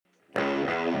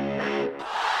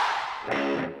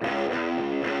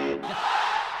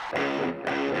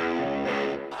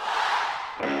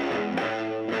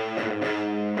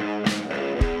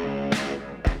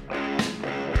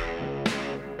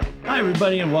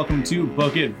everybody, and welcome to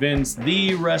Book It Vince,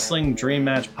 the wrestling dream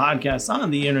match podcast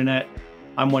on the internet.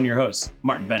 I'm one of your hosts,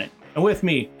 Martin Bennett. And with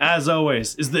me, as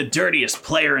always, is the dirtiest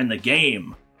player in the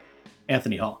game,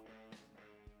 Anthony Hall.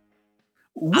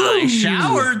 Woo! I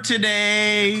showered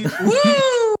today.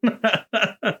 Woo!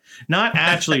 Not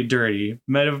actually dirty,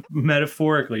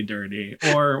 metaphorically dirty,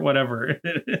 or whatever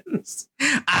it is.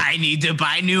 I need to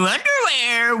buy new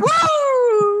underwear.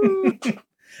 Woo!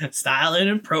 Styling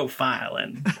and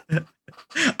profiling.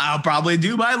 I'll probably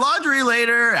do my laundry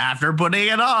later after putting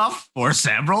it off for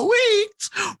several weeks.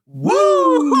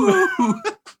 Woo!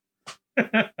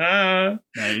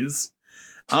 Nice.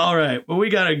 All right. Well, we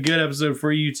got a good episode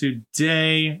for you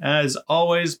today. As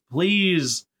always,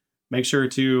 please make sure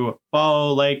to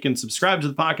follow, like, and subscribe to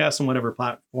the podcast on whatever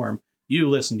platform you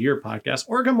listen to your podcast,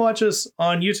 or come watch us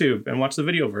on YouTube and watch the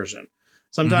video version.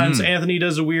 Sometimes Anthony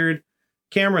does a weird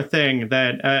camera thing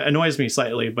that annoys me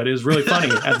slightly, but is really funny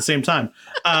at the same time.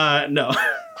 No.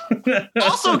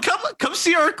 Also, come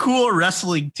see our cool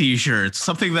wrestling t-shirts.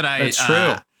 Something that I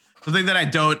something that I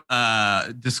don't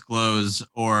disclose,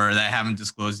 or that I haven't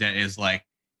disclosed yet, is like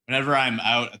whenever I'm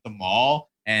out at the mall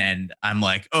and I'm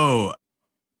like, oh,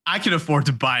 I can afford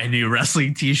to buy a new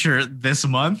wrestling t-shirt this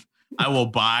month, I will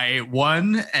buy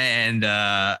one, and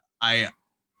I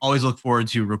always look forward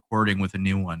to recording with a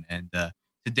new one. And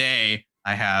today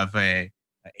I have a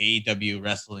AEW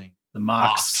wrestling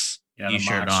Mox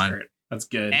t-shirt on. Shirt. That's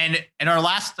good. And in our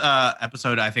last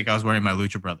episode, I think I was wearing my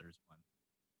Lucha Brothers one,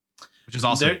 which is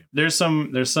also there's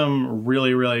some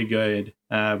really, really good.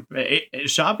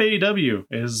 Shop AEW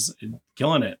is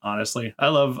killing it. Honestly, I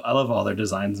love all their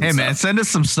designs. And hey man, stuff. send us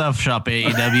some stuff. Shop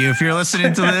AEW. If you're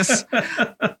listening to this,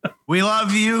 we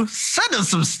love you. Send us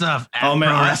some stuff. Oh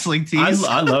man, wrestling tees.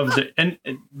 I loved it, and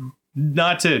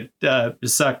not to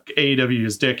suck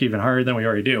AEW's dick even harder than we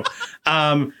already do.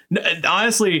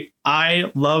 Honestly,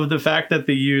 I love the fact that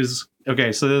they use.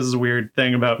 Okay, so this is a weird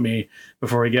thing about me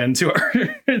before we get into our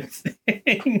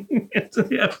thing into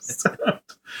the episode.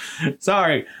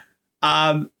 Sorry.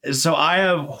 So I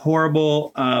have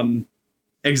horrible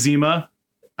eczema.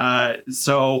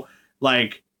 So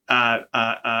like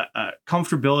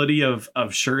comfortability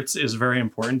of shirts is very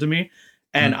important to me.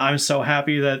 And I'm so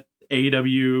happy that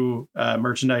AEW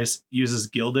merchandise uses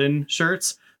Gildan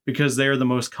shirts, because they're the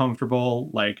most comfortable,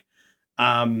 like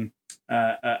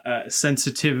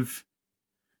sensitive,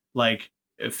 like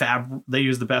they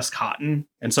use the best cotton.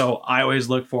 And so I always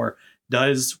look for,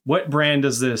 what brand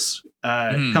does this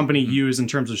company use in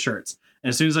terms of shirts? And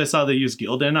as soon as I saw they use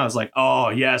Gildan, I was like, oh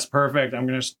yes, perfect. I'm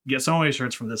gonna get so many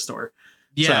shirts from this store.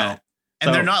 Yeah.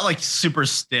 And they're not like super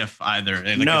stiff either.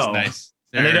 They look nice.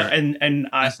 And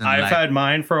I've had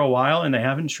mine for a while and they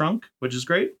haven't shrunk, which is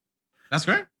great. That's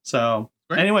great. So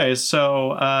anyways,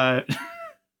 so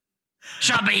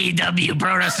Shop AEW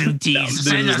Pro Wrestling Tees.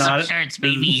 Send us some shirts,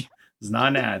 baby. This is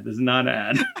not an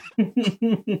ad.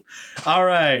 All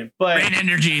right, but Rain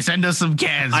Energy, send us some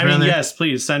cans. I mean, yes,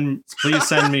 please send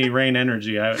me Rain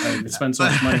Energy. I spend so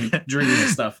much money drinking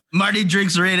this stuff. Marty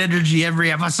drinks Rain Energy every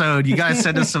episode. You guys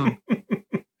send us some.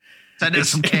 Send us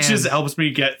some cans. It just helps me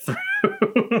get through.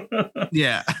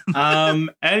 Yeah.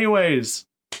 Anyways,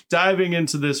 diving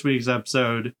into this week's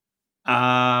episode,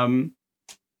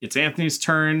 it's Anthony's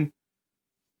turn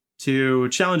to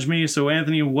challenge me. So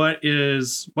Anthony, what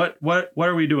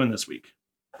are we doing this week?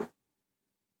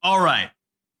 All right.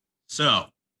 So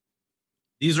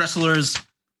these wrestlers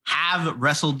have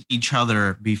wrestled each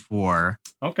other before.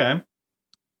 Okay.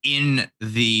 In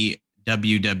the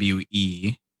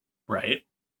WWE. Right.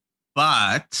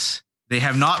 But they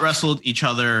have not wrestled each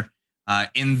other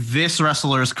in this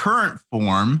wrestler's current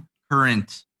form,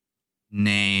 current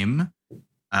name,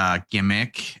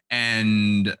 gimmick,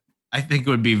 and I think it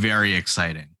would be very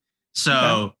exciting.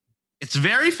 So It's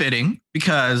very fitting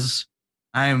because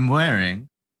I'm wearing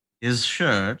his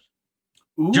shirt.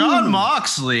 Ooh. Jon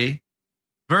Moxley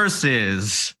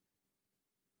versus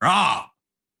Rob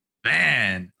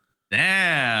Van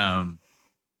Dam.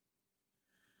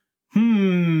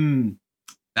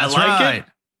 That's right.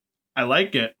 I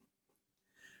like it.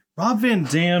 Rob Van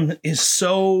Dam is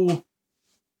such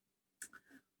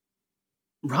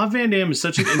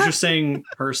an interesting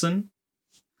person.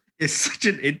 Is such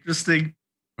an interesting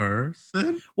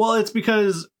person. Well, it's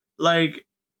because, like,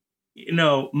 you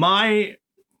know, I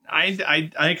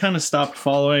kind of stopped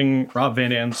following Rob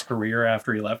Van Dam's career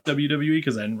after he left WWE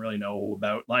because I didn't really know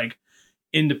about like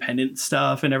independent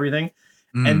stuff and everything.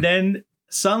 And then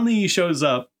suddenly he shows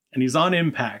up and he's on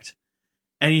Impact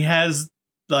and he has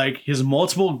like his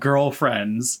multiple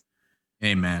girlfriends.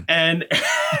 Amen. And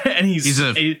he's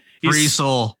a free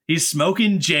soul. He's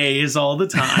smoking J's all the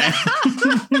time.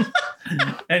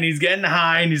 and he's getting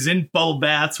high and he's in bubble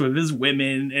baths with his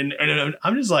women. And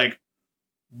I'm just like,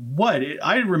 what?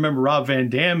 I remember Rob Van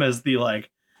Dam as the like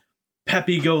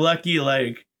peppy-go-lucky,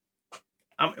 like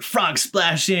I'm frog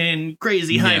splashing,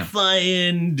 crazy high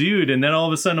flying dude. And then all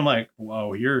of a sudden I'm like,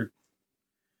 whoa, you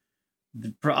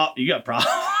got problems. You got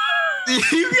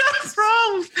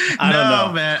problems. I don't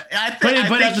know, man.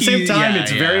 But at the same time,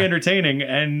 it's very entertaining.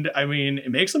 And I mean, it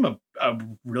makes him a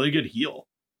really good heel.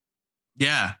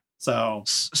 Yeah. So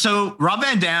Rob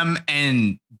Van Dam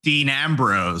and Dean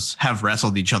Ambrose have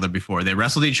wrestled each other before. They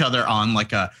wrestled each other on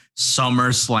like a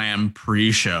SummerSlam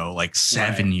pre-show like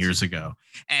 7 years ago.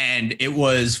 And it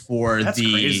was for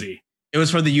crazy. It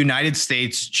was for the United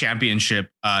States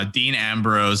Championship. Dean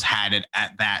Ambrose had it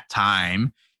at that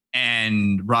time,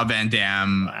 and Rob Van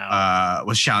Dam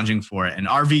was challenging for it. And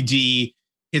RVD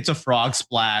hits a frog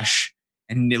splash,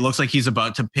 and it looks like he's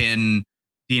about to pin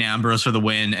Dean Ambrose for the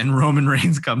win. And Roman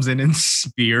Reigns comes in and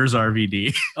spears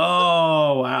RVD.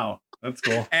 Oh, wow. That's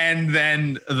cool. And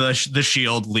then the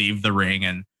Shield leave the ring,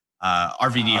 and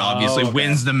RVD obviously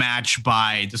wins the match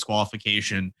by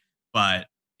disqualification, but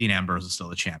Dean Ambrose is still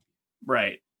the champion.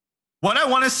 Right. What I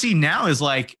want to see now is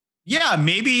like, yeah,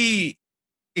 maybe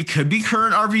it could be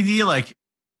current RVD. Like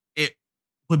it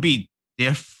would be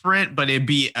different, but it'd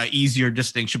be an easier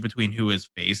distinction between who is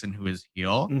face and who is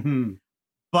heel. Mm-hmm.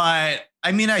 But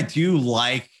I mean, I do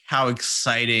like how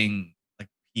exciting like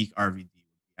peak RVD.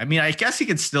 I mean, I guess he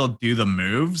could still do the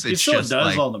moves. He still does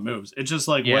like, all the moves. It's just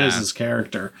like, what is his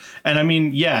character? And I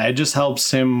mean, yeah, it just helps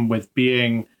him with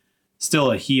being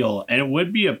still a heel. And it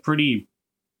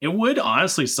would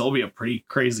honestly still be a pretty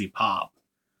crazy pop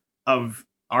of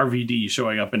RVD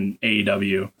showing up in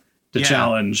AEW to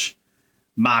challenge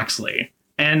Moxley.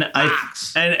 And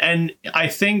I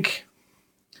think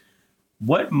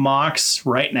what Mox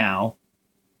right now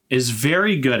is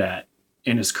very good at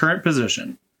in his current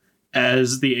position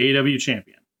as the AEW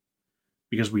champion,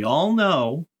 because we all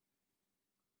know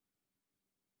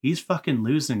he's fucking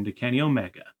losing to Kenny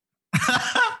Omega.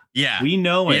 Yeah. We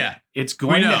know it. Yeah. It's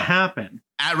going to happen.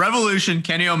 At Revolution,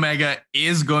 Kenny Omega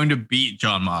is going to beat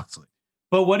Jon Moxley.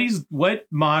 But what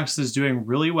Mox is doing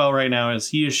really well right now is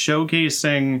he is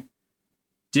showcasing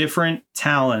different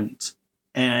talent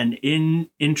and in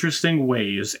interesting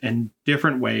ways and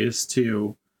different ways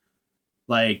to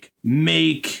like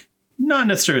make not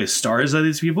necessarily stars of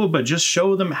these people, but just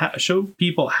show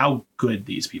people how good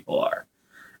these people are.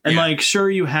 And like, sure,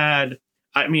 you had,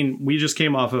 I mean, we just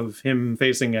came off of him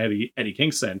facing Eddie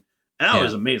Kingston. And that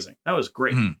was amazing. That was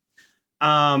great.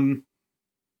 Mm-hmm.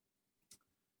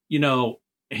 You know,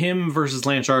 him versus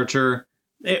Lance Archer,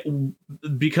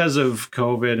 because of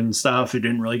COVID and stuff, it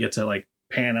didn't really get to like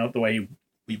pan out the way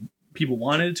people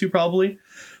wanted it to probably.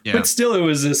 Yeah. But still, it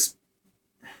was this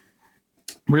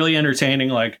really entertaining,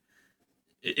 like,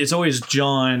 it's always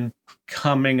John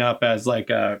coming up as like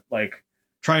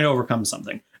trying to overcome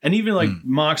something. And even like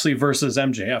Moxley versus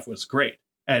MJF was great.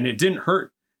 And it didn't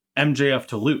hurt MJF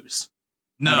to lose.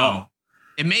 No,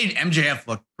 it made MJF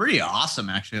look pretty awesome,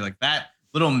 actually. Like that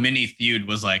little mini feud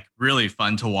was like really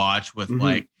fun to watch with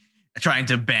like trying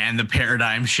to ban the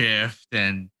paradigm shift.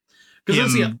 And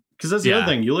because that's the other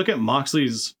thing. You look at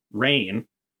Moxley's reign,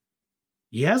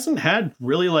 he hasn't had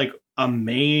really like a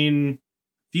main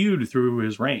feud through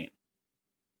his reign.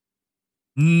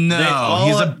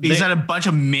 No, he's had a bunch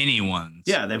of mini ones.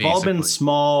 Yeah, they've all been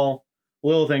small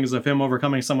little things of him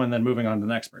overcoming someone and then moving on to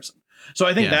the next person. So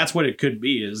I think that's what it could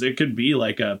be. Is it could be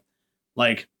like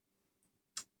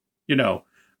you know,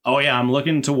 oh yeah, I'm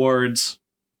looking towards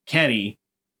Kenny.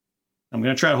 I'm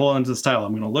gonna try to hold on to this title.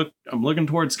 I'm looking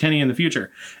towards Kenny in the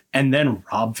future, and then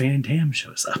Rob Van Dam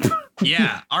shows up.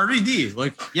 Yeah, RVD.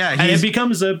 And it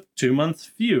becomes a 2-month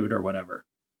feud or whatever.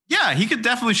 Yeah, he could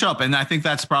definitely show up, and I think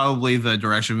that's probably the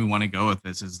direction we want to go with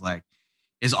this. Is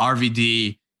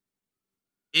RVD?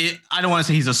 I don't want to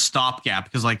say he's a stopgap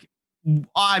because, like,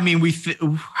 I mean,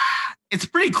 it's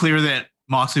pretty clear that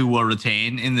Moxley will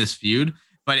retain in this feud,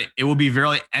 but it will be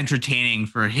very entertaining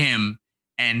for him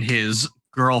and his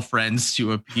girlfriends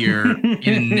to appear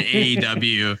in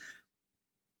AEW,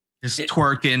 just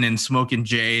twerking and smoking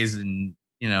J's and,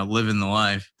 you know, living the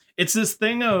life. It's this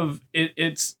thing of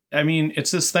it's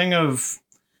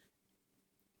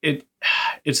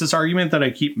this argument that I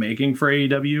keep making for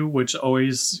AEW, which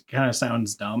always kind of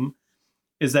sounds dumb,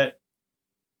 is that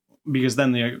because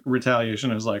then the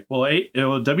retaliation is like, well,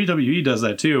 WWE does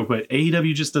that too, but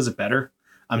AEW just does it better.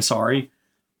 I'm sorry.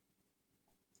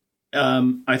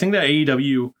 I think that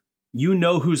AEW, you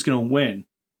know who's going to win,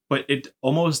 but it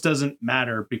almost doesn't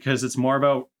matter because it's more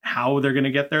about how they're going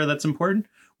to get there. That's important.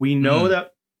 We know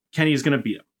that Kenny's going to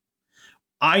beat him.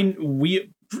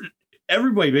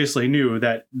 everybody basically knew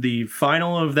that the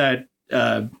final of that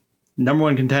number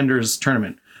one contenders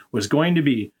tournament was going to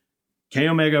be Kenny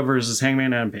Omega versus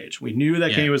Hangman Adam Page. We knew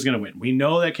that Kenny was going to win. We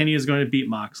know that Kenny is going to beat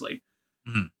Moxley.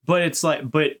 Mm-hmm.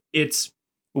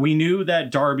 We knew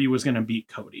that Darby was going to beat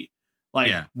Cody.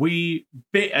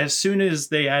 As soon as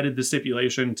they added the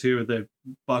stipulation to the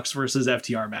Bucks versus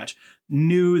FTR match,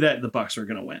 knew that the Bucks were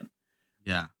going to win.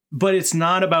 Yeah. But it's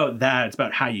not about that. It's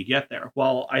about how you get there.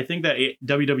 Well, I think that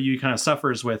WWE kind of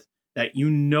suffers with that. You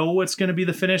know what's going to be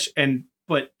the finish,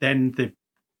 but then the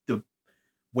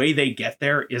way they get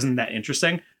there isn't that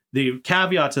interesting. The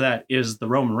caveat to that is the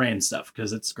Roman Reigns stuff,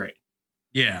 because it's great.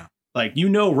 Yeah. Like,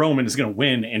 Roman is going to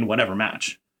win in whatever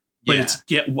match. But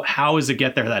how does it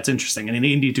get there? That's interesting. And they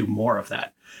need to do more of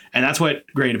that. And that's what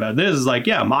great about this is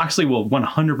Moxley will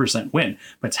 100% win.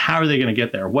 But it's how are they going to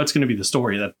get there? What's going to be the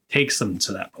story that takes them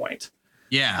to that point?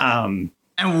 Yeah.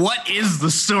 And what is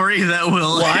the story that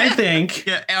will? Well, I think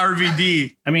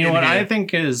RVD. I mean, what I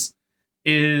think is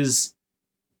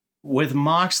with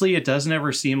Moxley, it doesn't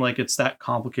ever seem like it's that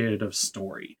complicated of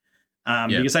story.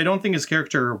 Because I don't think his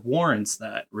character warrants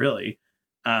that, really.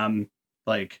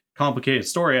 Complicated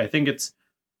story. I think it's,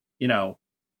 it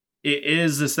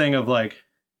is this thing of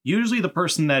usually the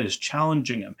person that is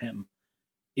challenging him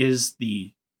is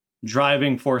the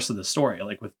driving force of the story.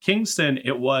 Like with Kingston,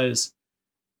 it was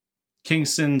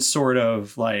Kingston sort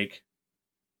of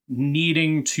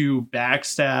needing to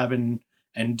backstab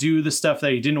and do the stuff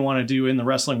that he didn't want to do in the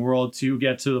wrestling world to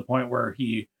get to the point where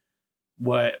he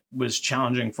was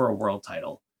challenging for a world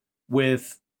title.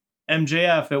 With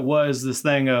MJF, it was this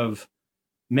thing of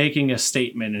making a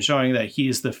statement and showing that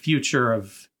he's the future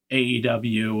of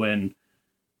AEW,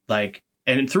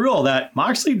 and through all that,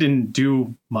 Moxley didn't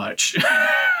do much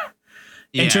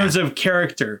in terms of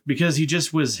character, because he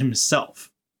just was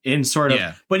himself in sort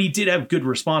of, but he did have good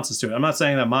responses to it. I'm not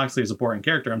saying that Moxley is a boring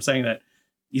character. I'm saying that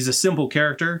he's a simple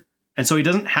character. And so he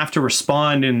doesn't have to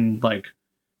respond in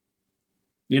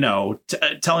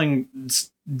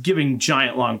giving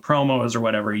giant long promos or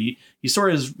whatever. He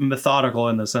sort of is methodical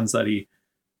in the sense that he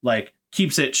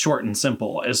keeps it short and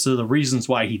simple as to the reasons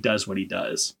why he does what he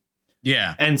does.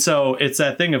 Yeah. And so it's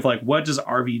that thing of what does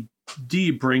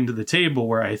RVD bring to the table,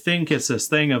 where I think it's this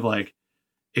thing of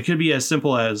it could be as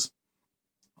simple as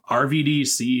RVD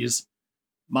sees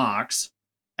Mox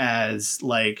as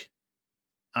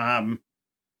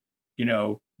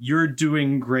you're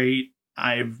doing great.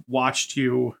 I've watched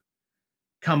you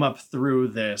come up through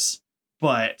this,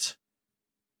 but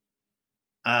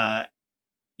I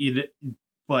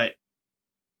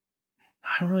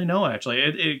don't really know, actually.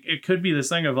 It could be this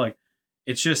thing of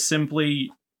it's just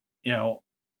simply,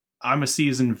 I'm a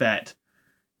seasoned vet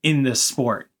in this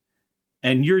sport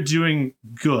and you're doing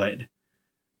good,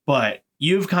 but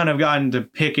you've kind of gotten to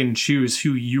pick and choose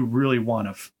who you really want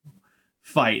to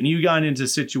fight. And you got into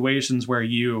situations where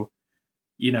you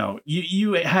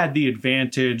had the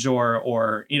advantage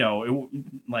or you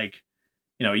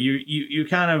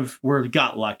kind of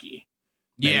got lucky.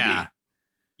 Maybe. Yeah.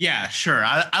 Yeah, sure.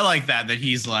 I like that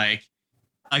he's like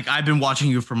I've been watching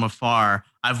you from afar.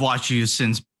 I've watched you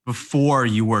since before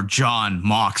you were John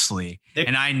Moxley.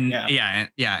 And and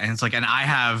it's and I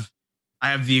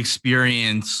have the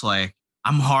experience, I'm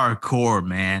hardcore,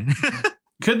 man.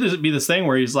 Could this be this thing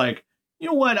where he's you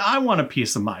know what? I want a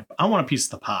piece of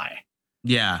the pie.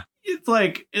 Yeah.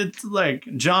 It's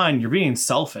John, you're being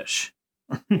selfish.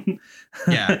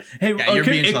 Yeah. Hey,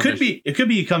 it could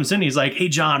be he comes in, he's hey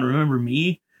John, remember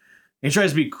me? And he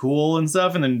tries to be cool and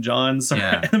stuff, and then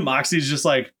and Moxie's just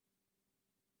what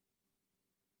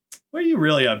are you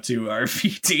really up to,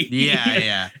 RVD?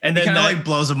 Yeah. And then that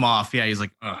blows him off. Yeah, he's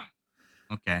ugh.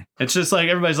 Okay. It's just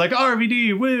everybody's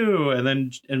RVD, woo,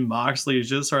 and Moxley is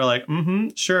just sort of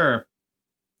sure.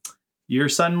 You're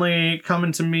suddenly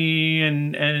coming to me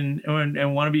and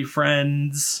want to be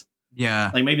friends. Yeah.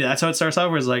 Maybe that's how it starts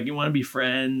off, where it's you want to be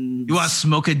friends. You want to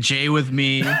smoke a J with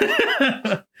me?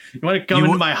 You want to come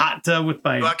into my hot tub with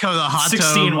my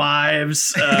 16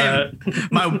 wives?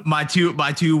 my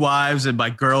two wives and my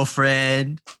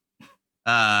girlfriend.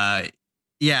 Yeah.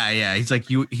 He's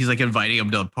he's inviting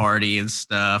him to a party and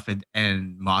stuff,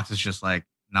 and Mox is just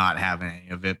not having any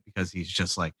of it because he's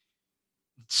just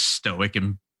stoic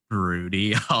and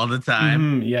broody all the time.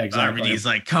 Mm-hmm. Yeah, exactly. He's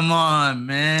come on,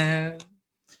 man.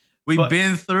 We've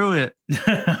been through it.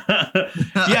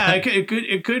 Yeah,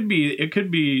 it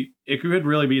could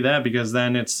really be that, because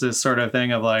then it's this sort of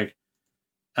thing of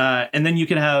and then you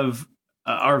can have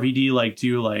RVD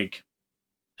do a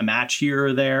match here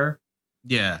or there.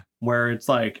 Yeah. Where it's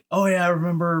oh yeah, I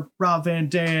remember Rob Van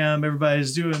Dam.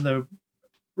 Everybody's doing the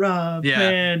Rob Yeah.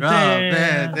 Van Rob Dam.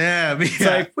 Van Dam. It's Yeah.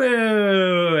 like,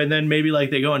 whoa. And then maybe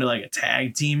like they go into like a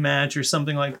tag team match or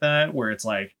something like that, where it's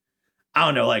like, I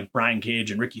don't know, like Brian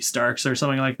Cage and Ricky Starks or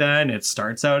something like that. And it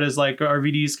starts out as like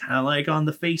RVD's kind of like on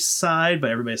the face side, but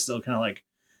everybody's still kind of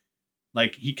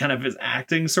like he kind of is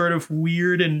acting sort of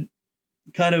weird and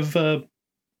kind of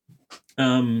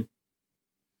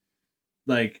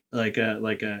like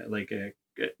a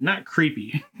not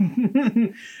creepy,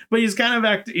 but he's kind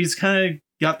of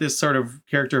got this sort of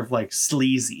character of like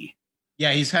sleazy.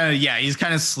 Yeah, he's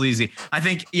kind of sleazy. I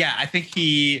think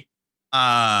he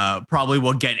probably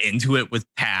will get into it with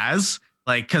Taz,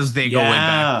 like, because they go way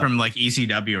back from like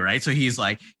ECW, right? So he's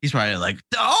probably like,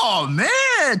 oh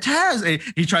man, Taz. And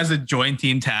he tries to join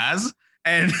Team Taz,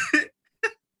 and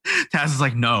Taz is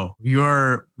like, no, you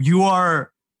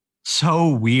are so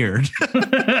weird.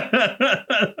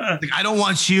 Like, I don't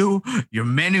want you. Your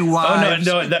many wives.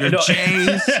 Oh your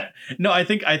Jays. No, I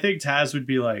think Taz would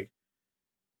be like,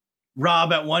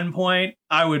 Rob, at one point,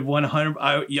 I would 100.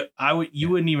 You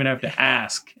wouldn't even have to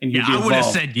ask, and you'd be I would have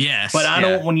involved. said yes. But I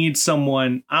don't need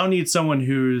someone. I don't need someone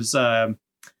who's worn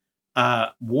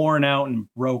out and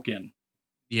broken.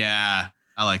 Yeah,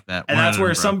 I like that. And that's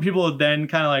where some people then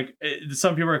kind of like.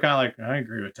 Some people are kind of like, I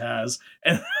agree with Taz,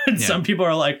 and some people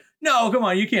are like, no, come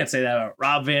on, you can't say that about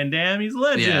Rob Van Dam. He's a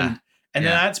legend. Yeah. And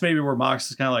then that's maybe where Mox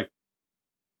is kind of like,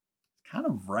 kind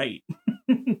of right.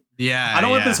 Yeah, I don't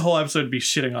want this whole episode to be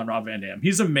shitting on Rob Van Dam.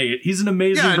 He's amazing. He's an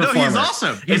amazing performer. No, he's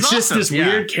awesome. It's just this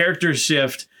weird character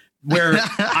shift where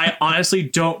I honestly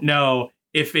don't know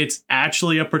if it's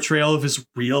actually a portrayal of his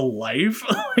real life.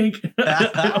 Like,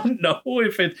 I don't know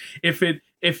if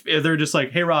they're just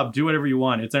like, hey Rob, do whatever you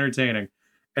want. It's entertaining.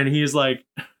 And he's like,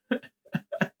 who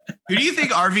do you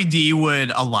think RVD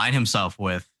would align himself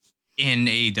with in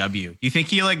AEW? Do you think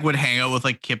he like would hang out with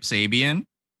like Kip Sabian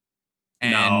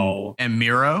and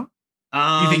Miro?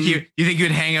 You think you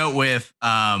would hang out with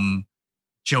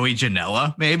Joey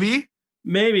Janela maybe?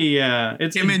 Maybe, yeah.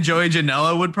 It's him and Joey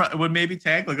Janela would maybe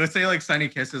tag. Like, let's say like Sonny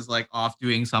Kiss is like off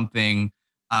doing something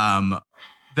that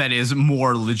is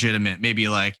more legitimate, maybe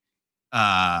like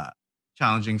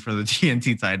challenging for the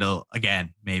TNT title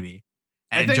again, maybe.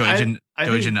 And Joey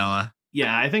Janela.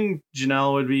 Yeah, I think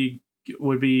Janela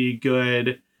would be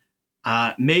good.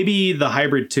 Maybe the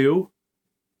Hybrid 2.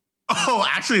 Oh,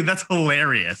 actually, that's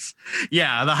hilarious.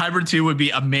 Yeah, the Hybrid 2 would be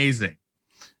amazing.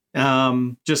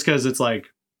 Just because it's like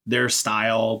their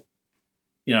style,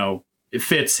 you know, it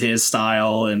fits his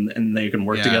style and they can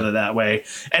work together that way.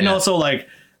 And also like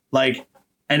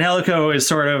Angelico is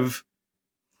sort of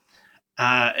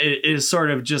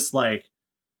just like,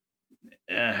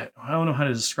 I don't know how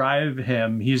to describe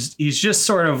him. He's just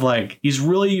sort of like, he's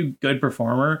really good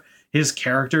performer. His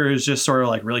character is just sort of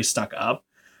like really stuck up.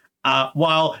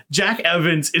 While Jack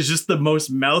Evans is just the most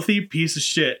mouthy piece of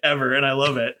shit ever, and I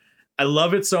love it. I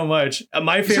love it so much.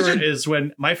 My favorite is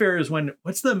when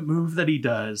what's the move that he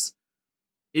does?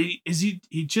 He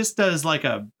just does like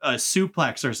a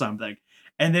suplex or something,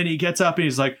 and then he gets up and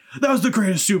he's like, "That was the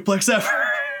greatest suplex ever."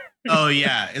 Oh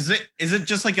yeah, is it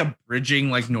just like a bridging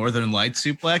like Northern Lights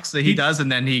suplex that he does,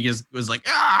 and then he just was like,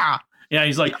 ah. Yeah,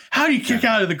 he's like, how do you kick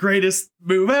out of the greatest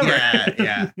move ever?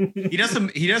 Yeah. He does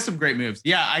some great moves.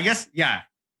 Yeah, I guess, yeah.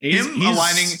 He's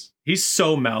aligning. He's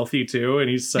so mouthy too, and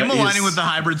he's aligning with the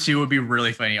Hybrid 2 would be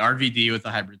really funny. RVD with the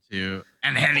Hybrid 2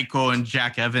 and Angelico and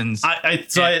Jack Evans. I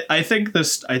think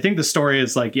the story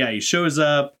is like, yeah, he shows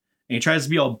up and he tries to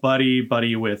be all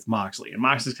buddy with Moxley, and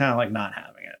Moxley's kind of like not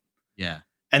having it. Yeah.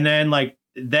 And then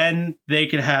they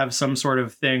could have some sort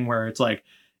of thing where it's like,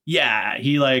 yeah,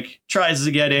 he like tries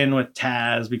to get in with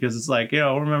Taz because it's like, you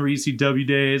know, remember ECW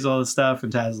days, all this stuff.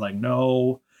 And Taz is like,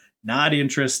 no, not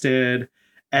interested.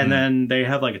 And then they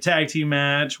have like a tag team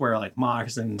match where like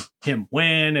Mox and him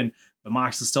win. But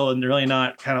Mox is still really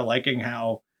not kind of liking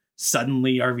how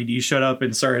suddenly RVD showed up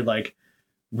and started like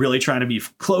really trying to be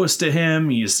close to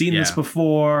him. He's seen this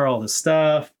before, all this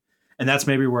stuff. And that's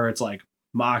maybe where it's like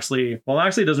Moxley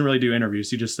doesn't really do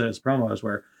interviews. He just does promos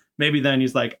where maybe then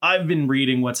he's like, I've been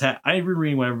reading what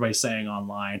everybody's saying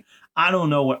online. I don't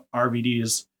know what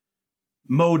RVD's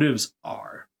motives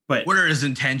are, but what are his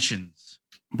intentions?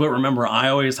 But remember, I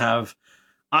always have,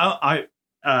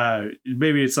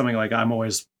 maybe it's something like I'm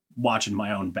always watching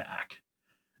my own back.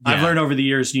 Yeah. I've learned over the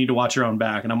years you need to watch your own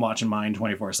back, and I'm watching mine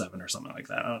 24/7 or something like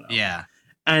that. I don't know. Yeah.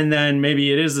 And then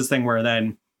maybe it is this thing where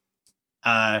then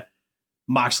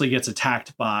Moxley gets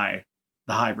attacked by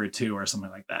the Hybrid 2 or something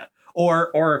like that.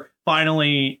 Or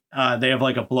finally, they have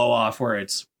like a blow off where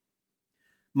it's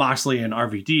Moxley and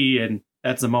RVD, and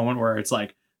that's the moment where it's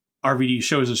like RVD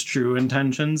shows his true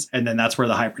intentions, and then that's where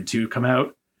the Hybrid 2 come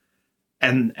out.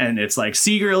 and it's like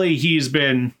secretly he's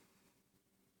been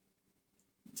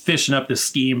fishing up the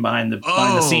scheme behind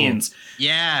the scenes.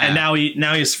 Yeah. And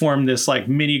now he's formed this like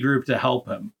mini group to help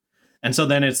him. And so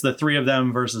then it's the three of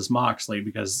them versus Moxley,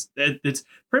 because it's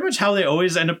pretty much how they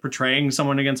always end up portraying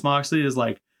someone against Moxley is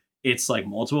like, it's like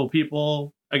multiple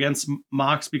people against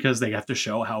Mox, because they have to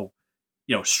show how,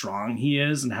 strong he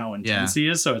is and how intense he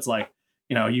is. So it's like,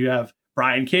 you have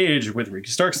Brian Cage with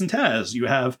Ricky Starks and Taz. You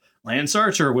have Lance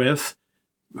Archer with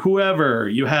whoever.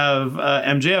 You have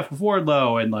MJF with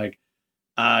Wardlow, and like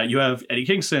you have Eddie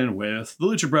Kingston with the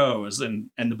Lucha Bros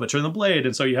and the Butcher and the Blade.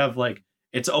 And so you have like,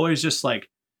 it's always just like,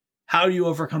 how do you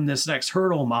overcome this next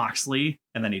hurdle, Moxley?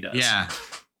 And then he does. Yeah.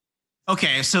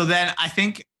 Okay, so then I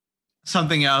think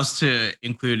something else to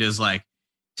include is like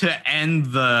to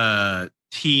end the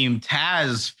Team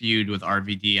Taz feud with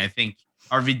RVD. I think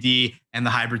RVD and the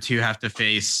Hybrid 2 have to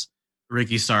face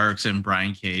Ricky Starks and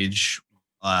Brian Cage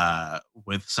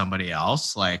with somebody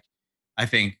else. Like, I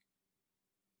think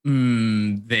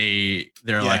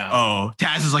they're like, oh,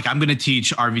 Taz is like, I'm gonna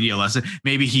teach RVD a lesson.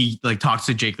 Maybe he like talks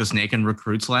to Jake the Snake and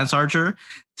recruits Lance Archer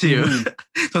too. So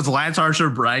it's Lance Archer,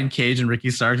 Brian Cage, and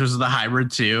Ricky Starks versus the Hybrid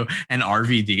 2 and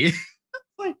RVD.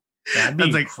 Like, that'd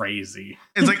be like crazy.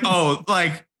 It's like, oh,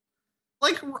 like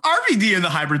RVD and the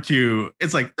Hybrid 2,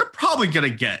 it's like they're probably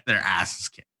gonna get their asses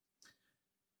kicked.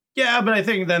 Yeah, but I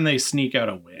think then they sneak out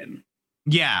a win.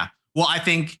 Yeah. Well, I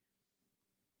think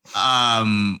a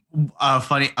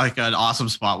funny, like an awesome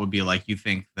spot would be like, you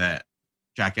think that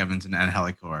Jack Evans and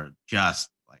Angelico are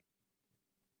just like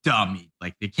dummy,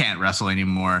 like they can't wrestle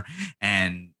anymore,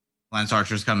 and Lance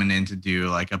Archer's coming in to do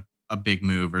like a big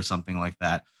move or something like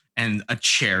that, and a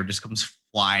chair just comes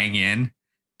flying in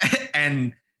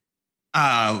and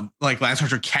like Lance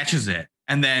Archer catches it,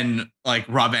 and then like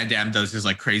Rob Van Dam does his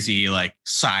like crazy like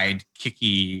side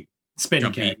kicky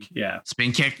spin kick,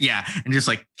 and just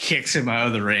like kicks him out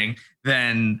of the ring.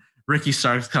 Then Ricky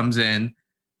Starks comes in,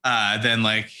 then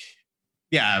like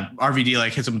RVD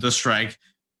like hits him with a strike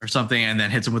or something, and then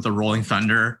hits him with a Rolling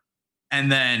Thunder,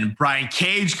 and then Brian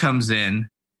Cage comes in,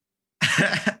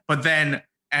 but then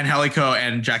Angelico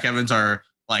and Jack Evans are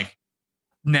like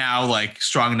now like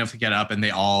strong enough to get up, and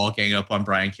they all gang up on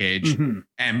Brian Cage,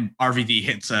 and RVD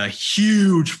hits a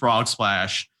huge frog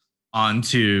splash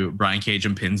onto Brian Cage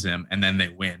and pins him, and then they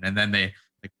win, and then they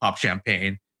like pop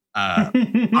champagne.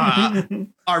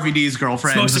 RVD's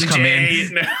girlfriends just come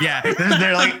in. Yeah,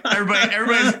 they're like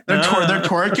everybody's they're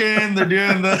twerking, they're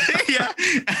doing the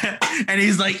and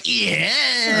he's like,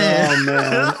 yeah. Oh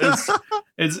man,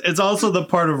 it's also the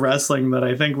part of wrestling that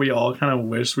I think we all kind of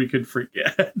wish we could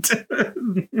forget.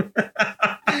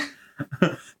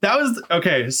 That was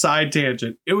okay. Side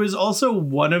tangent. It was also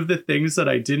one of the things that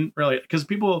I didn't really, because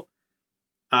people.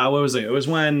 What was it? It was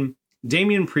when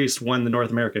Damian Priest won the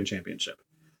North American Championship.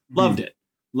 Loved it.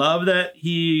 Loved that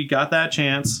he got that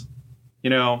chance.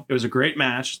 It was a great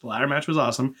match. The ladder match was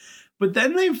awesome. But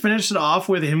then they finished it off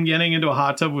with him getting into a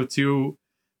hot tub with two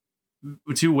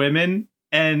women.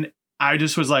 And I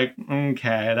just was like,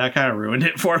 okay, that kind of ruined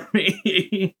it for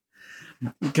me.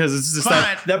 Because it's just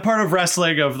that part of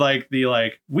wrestling of like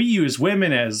we use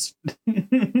women as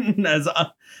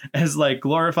as like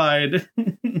glorified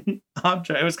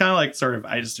object. It was kind of like sort of,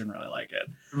 I just didn't really like it.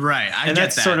 Right.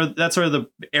 That's sort of the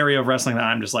area of wrestling that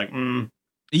I'm just like,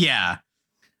 yeah.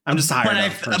 I'm just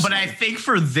tired but I think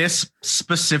for this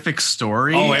specific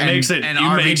story, makes it, and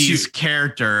RVD's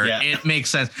character, it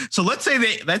makes sense. So let's say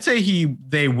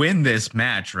they win this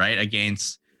match, right,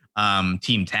 against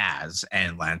Team Taz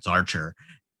and Lance Archer,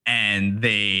 and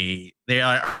they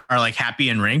are like happy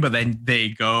in ring, but then they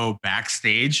go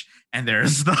backstage and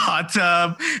there's the hot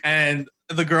tub and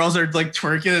the girls are like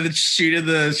twerking and shooting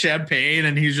the champagne,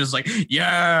 and he's just like,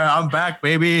 yeah, I'm back,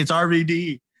 baby, it's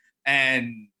RVD.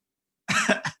 And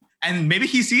and maybe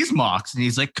he sees Mox and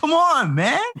he's like, come on,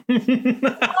 man, come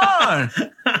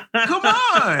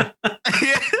on.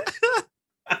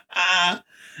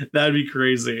 That'd be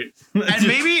crazy. And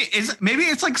maybe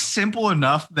it's like simple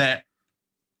enough that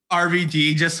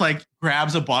RVD just like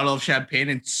grabs a bottle of champagne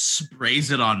and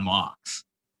sprays it on Mox.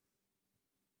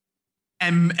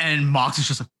 And Mox is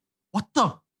just like, what?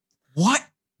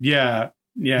 Yeah.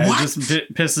 What? It just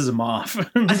pisses him off.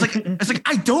 It's like,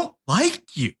 I don't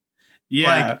like you.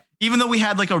 Yeah. Like, even though we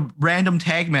had like a random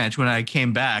tag match when I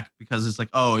came back, because it's like,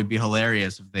 oh, it'd be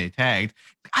hilarious if they tagged.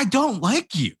 I don't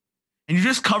like you. And you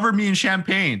just covered me in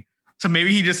champagne. So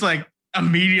maybe he just like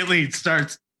immediately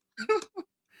starts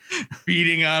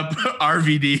beating up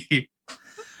RVD.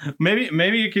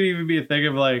 Maybe it could even be a thing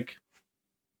of like,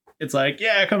 it's like,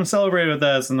 yeah, come celebrate with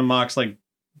us. And the Mox no.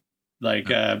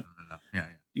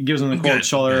 gives him the cold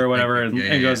shoulder or whatever,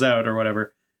 and goes out or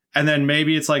whatever. And then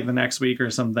maybe it's like the next week or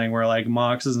something where like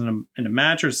Mox is in a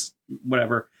match or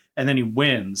whatever, and then he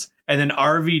wins, and then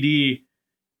RVD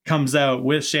comes out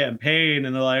with champagne,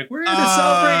 and they're like, "We're here to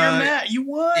celebrate your match. You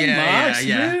won, Mox.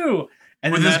 Woo!"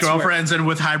 And with his girlfriends and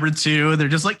with Hybrid 2, they're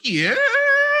just like, yeah.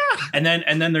 And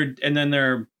then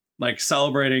they're like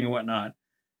celebrating and whatnot,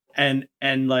 and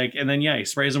then he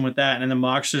sprays him with that, and then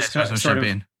Mox just sort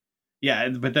of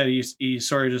but then he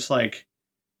sort of just like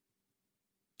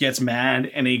gets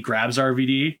mad and he grabs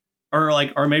RVD,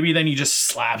 or maybe then he just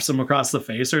slaps him across the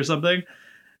face or something,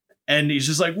 and he's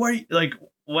just like, what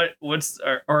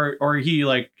or he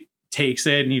like takes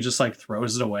it and he just like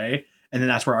throws it away, and then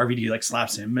that's where RVD like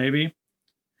slaps him maybe.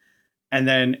 And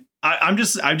then I'm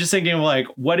just thinking of like,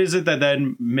 what is it that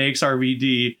then makes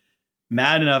RVD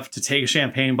mad enough to take a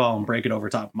champagne ball and break it over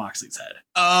top of Moxley's head?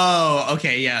 Oh,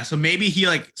 okay, yeah. So maybe he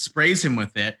like sprays him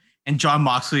with it, and Jon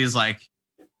Moxley is like,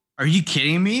 "Are you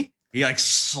kidding me?" He like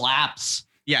slaps.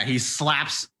 Yeah, he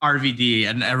slaps RVD,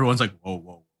 and everyone's like, "Whoa,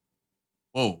 whoa,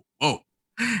 whoa, whoa!"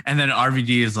 And then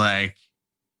RVD is like,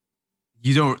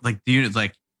 "You don't like, dude.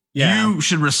 Like, you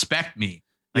should respect me.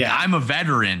 Like, I'm a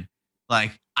veteran.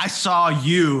 Like, I saw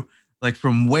you." Like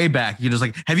from way back, you're just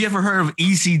like, have you ever heard of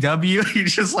ECW? You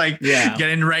just like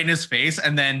getting right in his face,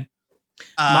 and then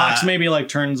Mox maybe like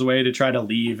turns away to try to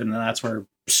leave, and then that's where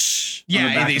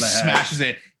and he smashes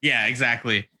it. Yeah,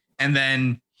 exactly. And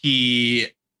then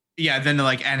then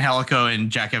like Angelico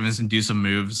and Jack Evanson do some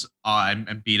moves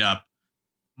and beat up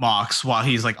Mox while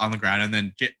he's like on the ground, and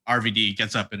then RVD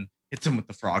gets up and hits him with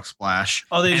the frog splash.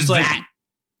 Oh, they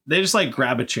just like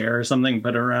grab a chair or something,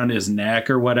 put it around his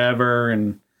neck or whatever,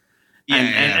 and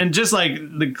just like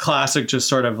the classic, just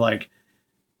sort of like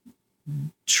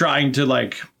trying to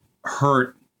like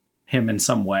hurt him in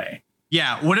some way.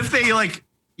 Yeah. What if they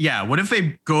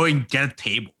go and get a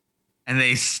table and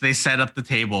they set up the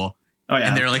table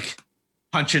and they're like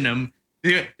punching him.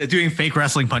 They're doing fake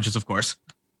wrestling punches, of course.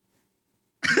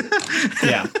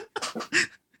 Yeah.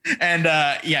 And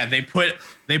they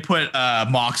put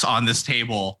Mox on this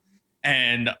table,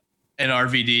 and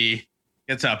RVD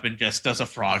gets up and just does a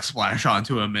frog splash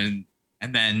onto him, and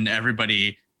then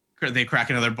they crack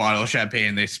another bottle of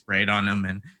champagne, they spray it on him,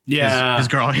 and his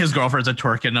girlfriend's a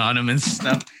twerking on him and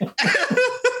stuff.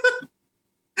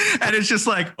 And it's just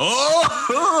like,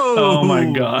 oh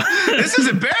my god, this is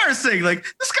embarrassing. Like,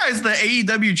 this guy's the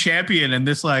AEW champion, and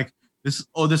this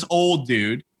old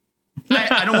dude.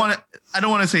 I don't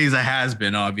want to say he's a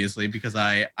has-been, obviously, because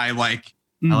I like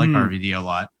RVD a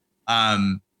lot.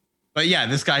 But yeah,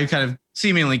 this guy who kind of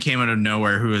seemingly came out of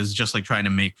nowhere, who is just like trying to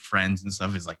make friends and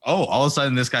stuff, is like, oh, all of a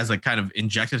sudden this guy's like kind of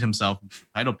injected himself into the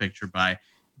title picture by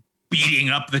beating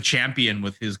up the champion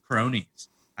with his cronies.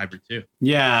 Hybrid 2.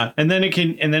 Yeah, and then it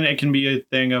can be a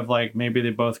thing of like, maybe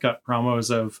they both got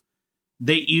promos of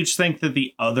they each think that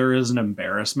the other is an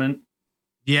embarrassment.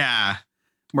 Yeah.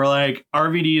 Where like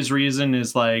RVD's reason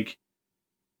is like,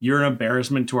 you're an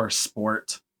embarrassment to our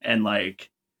sport, and like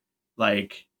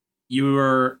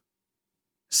you're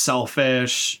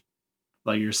selfish,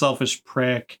 like you're a selfish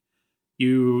prick.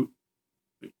 You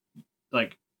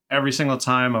like every single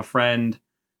time a friend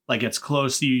like gets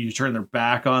close to you, you turn their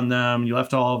back on them. You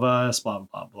left all of us, blah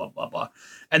blah blah blah blah.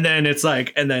 And then it's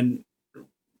like, and then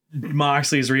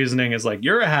Moxley's reasoning is like,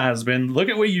 you're a has-been. Look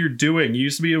at what you're doing. You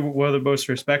used to be one of the most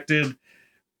respected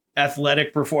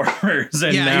athletic performers,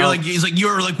 and now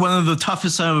you're like one of the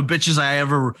toughest son of bitches I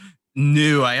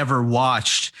ever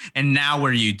watched, and now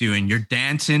what are you doing? You're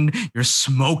dancing, you're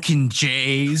smoking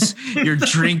J's, you're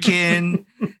drinking,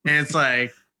 and it's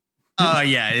like, oh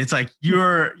yeah, it's like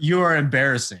you're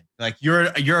embarrassing. Like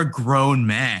you're a grown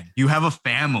man, you have a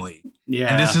family,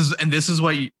 and this is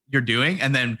what you're doing.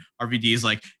 And then RVD is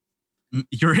like,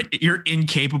 you're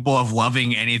incapable of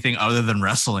loving anything other than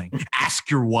wrestling. Ask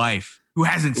your wife, who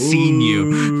hasn't seen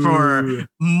you for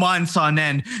months on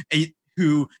end,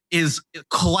 who is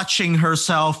clutching her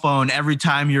cell phone every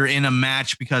time you're in a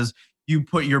match because you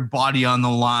put your body on the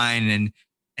line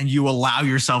and you allow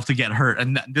yourself to get hurt.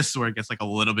 And this is where it gets like a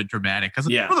little bit dramatic, because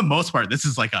for the most part, this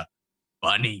is like a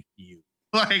funny feud.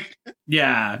 Like,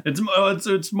 yeah,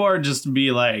 it's more just to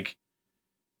be like,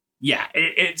 yeah,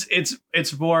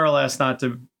 it's more or less not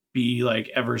to be like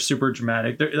ever super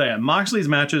dramatic. Moxley's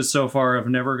matches so far have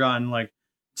never gotten like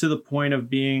to the point of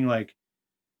being like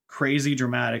crazy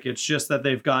dramatic. It's just that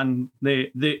they've gotten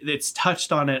it's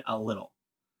touched on it a little.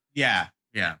 Yeah.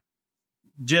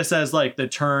 Just as like the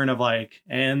turn of like,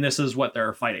 and this is what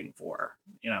they're fighting for,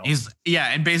 you know.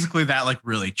 And basically that like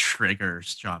really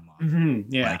triggers Jon Moxley.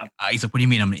 Mm-hmm, yeah. Like, he's like, what do you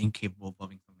mean I'm incapable of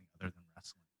loving something other than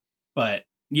wrestling? But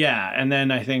yeah, and then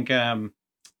I think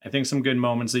I think some good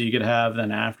moments that you could have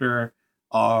then after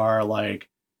are like,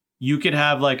 you could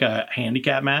have like a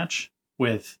handicap match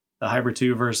with the Hybrid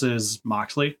 2 versus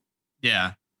Moxley.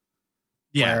 Yeah.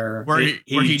 Where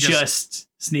he just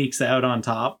sneaks out on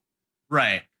top.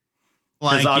 Right.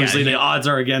 Because obviously the odds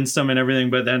are against him and everything,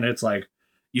 but then it's like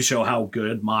you show how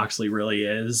good Moxley really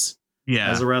is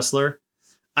as a wrestler.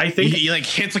 I think he like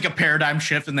hits like a paradigm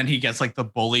shift, and then he gets like the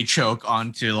bully choke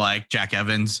onto like Jack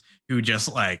Evans, who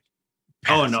just like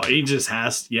passes. Oh no, he just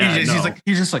has he's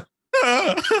just like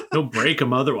he'll break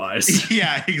him otherwise.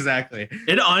 Yeah, exactly.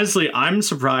 It honestly, I'm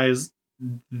surprised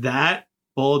that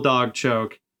bulldog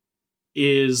choke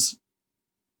is.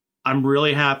 I'm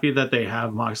really happy that they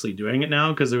have Moxley doing it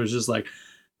now, because it was just like,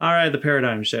 all right, the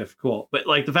paradigm shift, cool. But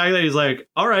like the fact that he's like,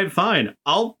 all right, fine,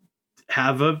 I'll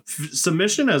have a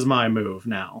submission as my move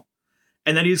now,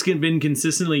 and then he's been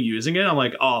consistently using it. I'm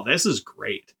like, oh, this is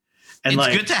great. And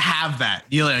it's good to have that,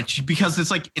 because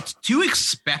it's like it's too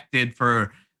expected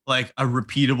for like a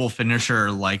repeatable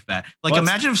finisher like that. Like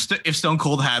imagine if Stone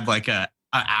Cold had like a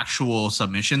actual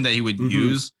submission that he would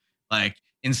use, like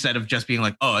instead of just being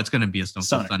like, oh, it's going to be a Stone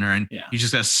Cold Stunner, and he's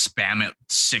just going to spam it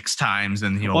 6 times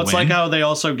and he'll win. It's like how they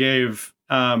also gave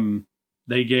Roman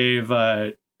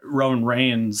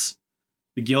Reigns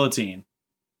the guillotine,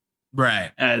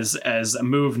 right, as a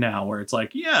move now, where it's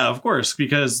like, yeah, of course,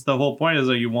 because the whole point is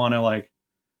that you want to like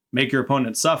make your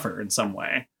opponent suffer in some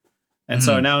way. And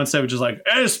so now instead of just like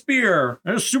a spear,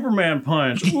 a Superman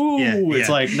punch, ooh, it's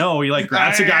like, no, he like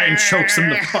grabs a guy and chokes him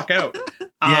the fuck out.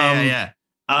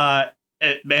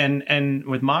 And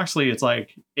with Moxley, it's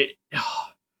like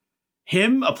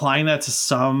him applying that to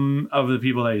some of the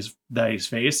people that he's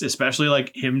faced, especially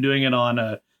like him doing it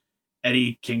on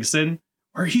Eddie Kingston,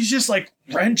 where he's just like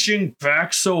wrenching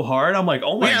back so hard. I'm like,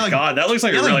 oh my God, that looks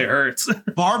like it really hurts.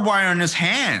 Barbed wire on his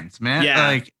hands, man.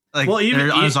 Yeah. Like well, even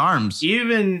on his arms.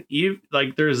 Even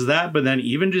like there's that, but then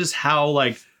even just how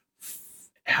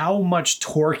much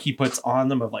torque he puts on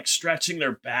them of like stretching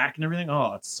their back and everything.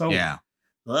 Oh, it's so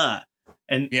ugh.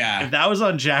 And if that was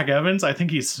on Jack Evans, I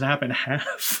think he'd snap in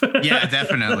half. Yeah,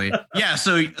 definitely. Yeah,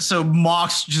 so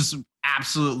Mox just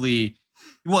absolutely,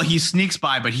 well, he sneaks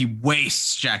by, but he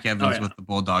wastes Jack Evans with the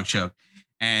bulldog choke.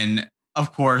 And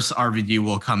of course, RVD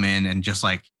will come in and just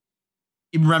like,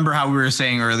 remember how we were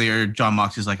saying earlier, John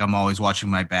Moxley's like, I'm always watching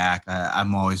my back.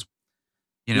 I'm always,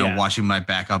 watching my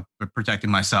back up, protecting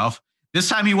myself. This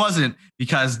time he wasn't,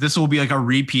 because this will be like a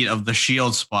repeat of the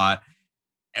Shield spot,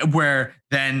 where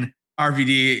then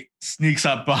RVD sneaks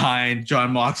up behind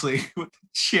John Moxley with the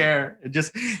chair and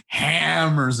just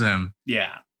hammers him.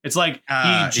 Yeah. It's like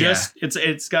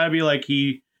it's got to be like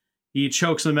he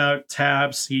chokes him out,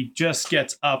 taps, he just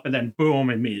gets up, and then boom,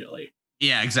 immediately.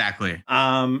 Yeah, exactly.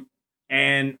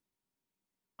 And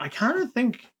I kind of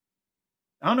think,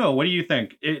 I don't know, what do you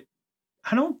think?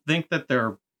 I don't think that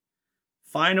their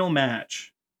final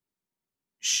match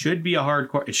should be a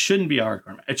hardcore. It shouldn't be a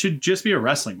hardcore match. It should just be a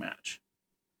wrestling match.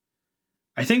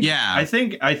 I think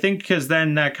because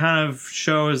then that kind of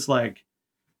shows like,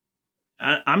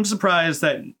 I'm surprised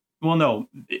that, well, no,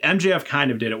 MJF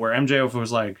kind of did it, where MJF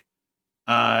was like,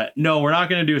 no, we're not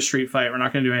going to do a street fight. We're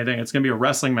not going to do anything. It's going to be a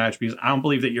wrestling match because I don't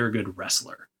believe that you're a good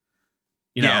wrestler.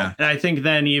 You know, and I think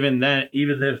then even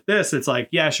if this, it's like,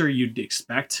 yeah, sure, you'd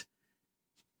expect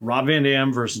Rob Van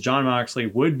Dam versus John Moxley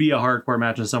would be a hardcore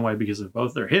match in some way because of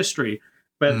both their history.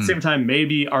 But at the same time,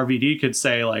 maybe RVD could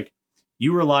say like,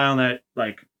 you rely on that,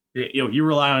 like, you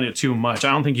rely on it too much.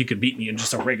 I don't think you could beat me in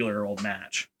just a regular old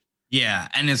match. Yeah.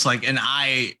 And it's like, and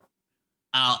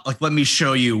like, let me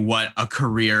show you what a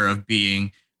career of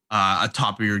being a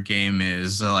top of your game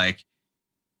is. Let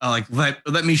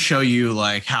me show you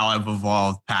like how I've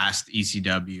evolved past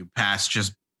ECW, past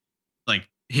just like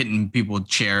hitting people with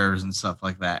chairs and stuff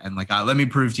like that. And like, let me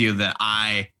prove to you that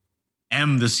I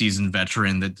am the seasoned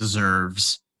veteran that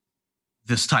deserves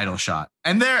this title shot.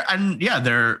 And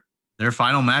their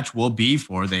final match will be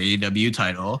for the AEW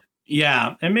title.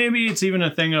 Yeah. And maybe it's even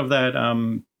a thing of that,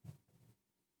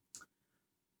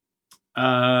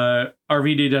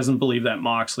 RVD doesn't believe that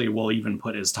Moxley will even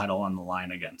put his title on the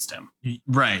line against him.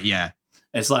 Right. Yeah.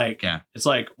 It's like,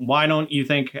 why don't you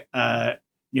think,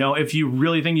 if you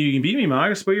really think you can beat me,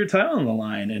 Mox, put your title on the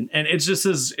line. And it's just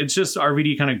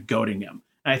RVD kind of goading him.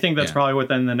 And I think that's probably what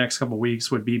then the next couple of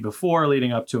weeks would be before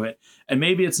leading up to it. And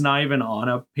maybe it's not even on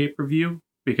a pay-per-view,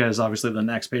 because obviously the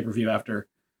next pay-per-view after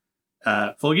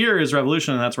Full Gear is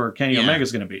Revolution, and that's where Kenny Omega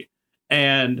is going to be.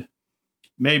 And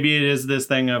maybe it is this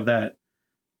thing of that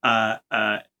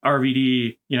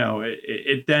RVD,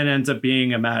 it then ends up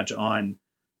being a match on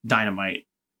Dynamite.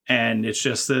 And it's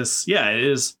just this, it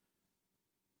is.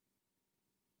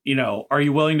 you know, are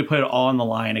you willing to put it all on the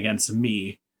line against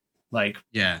me? Like,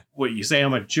 Yeah. what you say,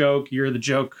 I'm a joke. You're the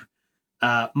joke.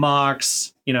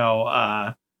 Mox, you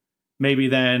know, maybe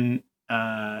then,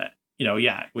 you know,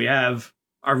 yeah, we have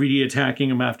RVD attacking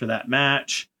him after that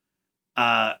match.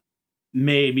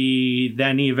 Maybe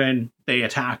then even they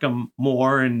attack him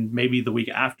more, and maybe the week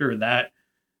after that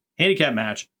handicap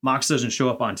match, Mox doesn't show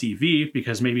up on TV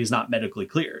because maybe he's not medically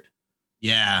cleared.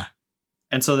 Yeah.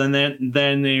 And so then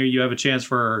there you have a chance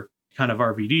for kind of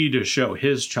RVD to show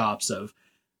his chops of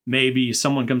maybe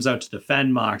someone comes out to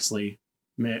defend Moxley.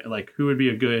 Like, who would be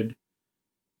a good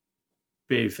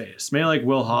babyface? Maybe like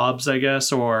Will Hobbs, I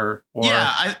guess, or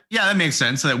yeah, that makes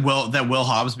sense. That Will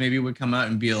Hobbs maybe would come out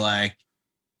and be like,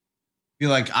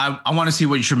 I want to see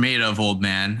what you're made of, old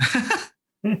man.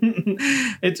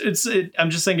 I'm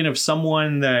just thinking of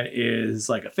someone that is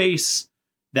like a face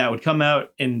that would come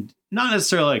out and not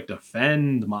necessarily like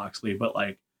defend Moxley, but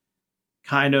like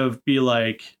kind of be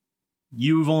like,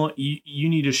 you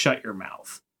need to shut your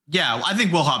mouth. Yeah, I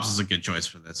think Will Hobbs is a good choice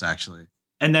for this, actually.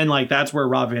 And then like that's where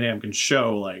Rob Van Dam can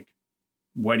show like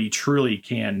what he truly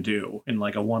can do in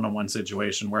like a one-on-one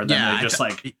situation where then they just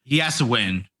like he has to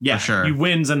win. Yeah, for sure. He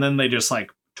wins and then they just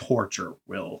like torture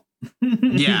Will.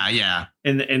 yeah.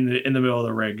 In the middle of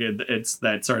the ring, it's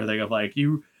that sort of thing of like,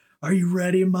 are you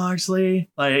ready, Moxley?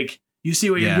 Like, you see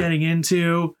what you're getting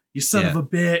into, you son of a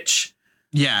bitch.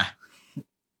 Yeah.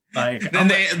 Like, then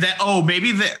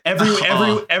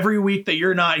every week that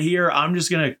you're not here, I'm just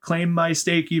gonna claim my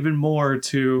stake even more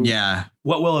to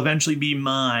what will eventually be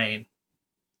mine.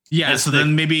 Yeah, so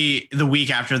then maybe the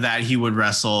week after that he would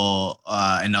wrestle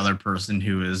another person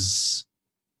who is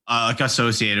like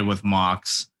associated with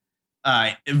Mox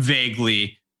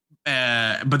vaguely,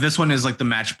 but this one is like the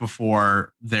match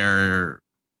before their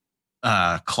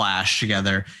clash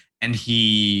together. And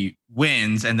he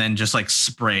wins and then just like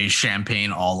sprays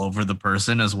champagne all over the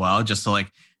person as well, just to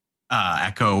like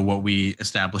echo what we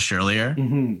established earlier.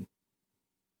 Mm-hmm.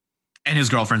 And his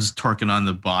girlfriend's twerking on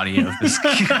the body of this.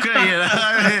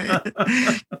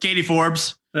 Katie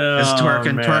Forbes is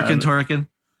twerking.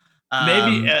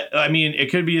 Maybe, I mean,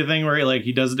 it could be a thing where like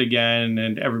he does it again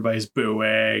and everybody's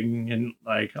booing and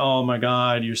like, oh my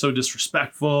God, you're so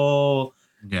disrespectful.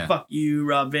 Yeah. Fuck you,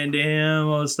 Rob Van Dam,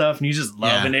 all this stuff. And he's just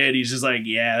loving it. He's just like,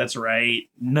 yeah, that's right.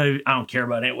 No, I don't care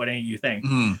about it. What ain't you think?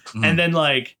 Mm-hmm. And then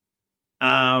like,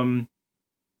 I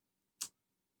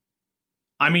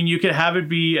mean, you could have it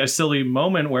be a silly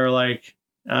moment where like,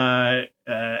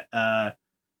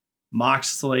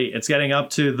 Moxley, it's getting up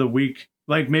to the week,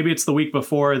 like maybe it's the week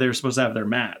before they're supposed to have their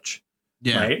match.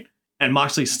 Yeah. Right. And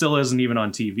Moxley still isn't even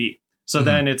on TV. So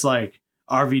then it's like,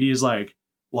 RVD is like,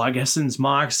 well, I guess since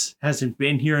Mox hasn't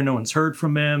been here and no one's heard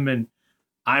from him, and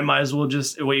I might as well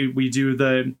just we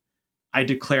do I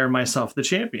declare myself the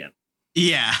champion.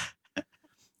 Yeah.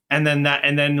 And then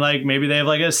like maybe they have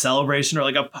like a celebration or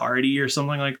like a party or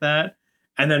something like that.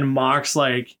 And then Mox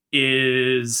like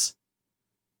is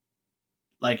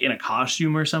like in a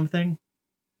costume or something.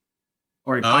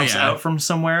 Or he pops out from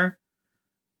somewhere.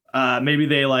 Maybe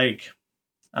they like,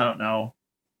 I don't know.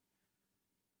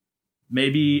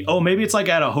 Maybe it's like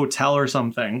at a hotel or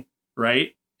something,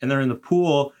 right? And they're in the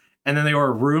pool, and then they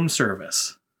order room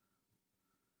service.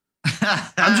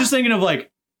 I'm just thinking of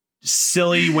like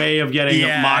silly way of getting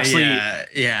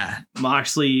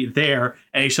Moxley there,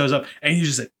 and he shows up and he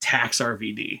just attacks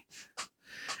RVD.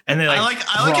 And they like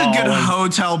I like a good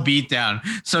hotel beatdown.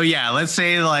 So yeah, let's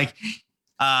say like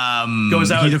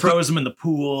goes out and throws him in the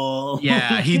pool.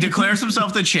 Yeah, he declares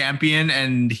himself the champion,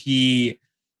 and he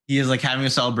is like having a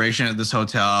celebration at this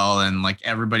hotel, and like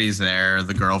everybody's there,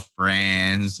 the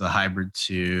girlfriends, the Hybrid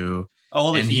 2,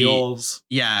 all the heels.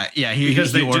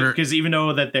 Because even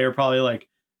though that they're probably like,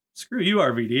 screw you,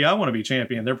 RVD, I want to be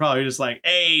champion. They're probably just like,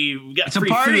 hey, we got free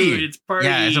food. It's a party.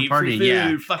 Yeah, it's a party.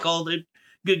 Yeah, fuck all the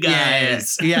good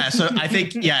guys. Yeah. So I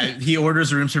think he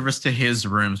orders room service to his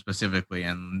room specifically,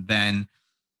 and then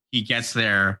he gets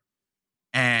there,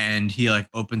 and he like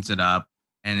opens it up,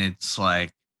 and it's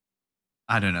like,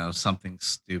 I don't know, something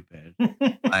stupid.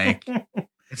 Like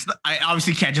I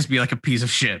obviously can't just be like a piece of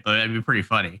shit, but that'd be pretty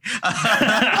funny.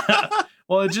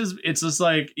 Well, it's just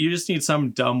like you just need some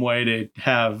dumb way to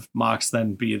have Mox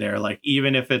then be there. Like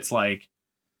even if it's like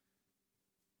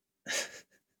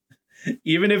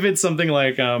even if it's something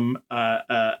like like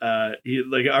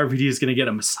RVD is gonna get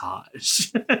a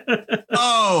massage.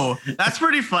 Oh, that's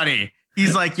pretty funny.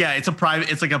 He's like,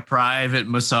 it's like a private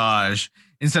massage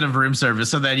instead of room service.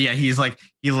 So then, he's like,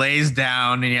 he lays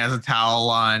down and he has a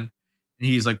towel on and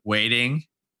he's like waiting.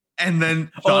 And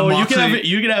then, you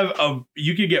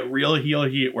could get real heel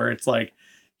heat where it's like,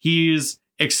 he's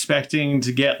expecting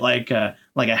to get like a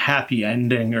like a happy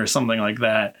ending or something like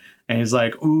that. And he's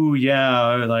like, "Ooh,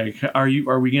 yeah, like, are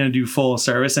we gonna do full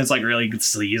service?" And it's like really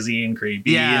sleazy and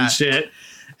creepy and shit.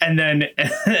 And then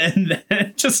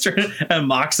just and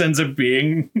Mox ends up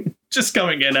being just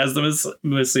coming in as the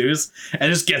masseuse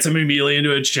and just gets him immediately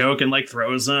into a choke and like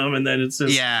throws him. And then it's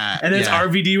just and then it's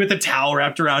RVD with a towel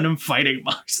wrapped around him fighting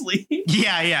Moxley.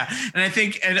 Yeah. And I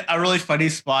think a really funny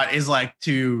spot is like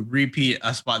to repeat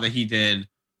a spot that he did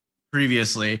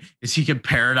previously is he could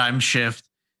paradigm shift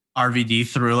RVD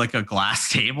through like a glass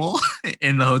table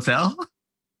in the hotel.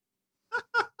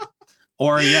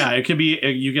 Or it could be,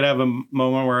 you could have a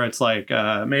moment where it's like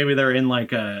maybe they're in like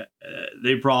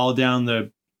they brawl down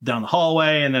the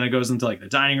hallway, and then it goes into like the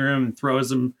dining room and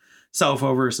throws himself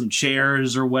over some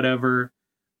chairs or whatever.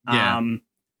 And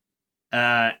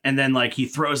then like he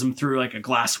throws him through like a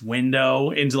glass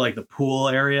window into like the pool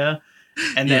area,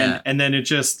 and then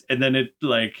it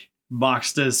like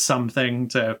Mox does something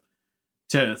to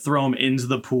throw him into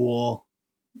the pool,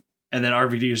 and then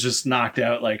RVD is just knocked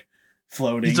out, like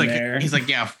floating there. He's like,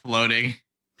 yeah, floating.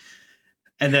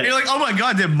 And then you're like, oh my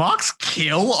god, did Mox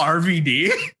kill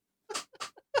RVD?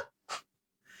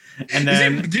 And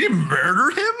then did he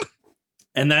murder him?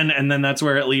 And then that's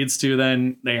where it leads to,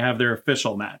 then they have their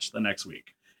official match the next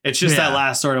week. It's just that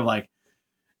last sort of like,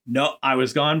 no, I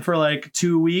was gone for like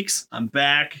 2 weeks. I'm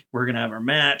back. We're gonna have our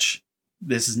match.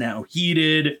 This is now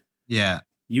heated. Yeah.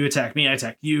 You attack me, I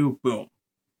attack you. Boom.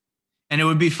 And it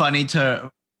would be funny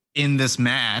in this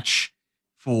match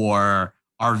for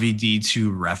RVD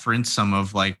to reference some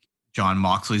of like Jon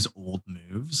Moxley's old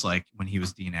moves, like when he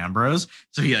was Dean Ambrose.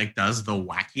 So he like does the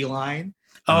wacky line.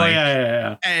 Oh, like,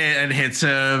 yeah. And hits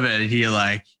him, and he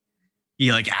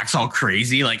acts all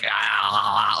crazy, like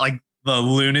the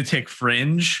lunatic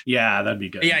fringe. Yeah, that'd be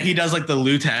good. Yeah, he does like the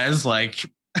Lutez, like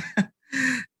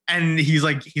and he's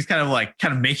kind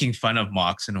of making fun of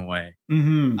Mox in a way.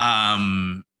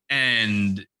 Mm-hmm.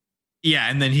 And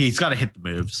then he's got to hit the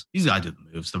moves. He's got to do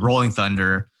the moves. The Rolling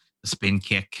Thunder, the spin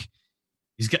kick.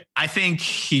 I think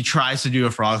he tries to do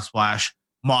a frog splash.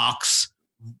 Mox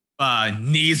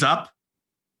knees up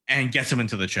and gets him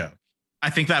into the choke. I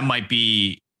think that might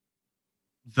be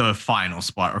the final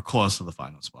spot, or close to the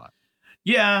final spot.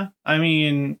 Yeah, I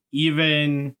mean,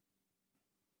 even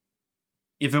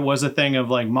if it was a thing of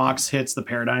like Mox hits the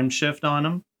paradigm shift on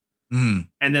him,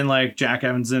 and then like Jack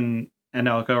Evans and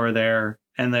Elko are there,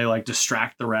 and they like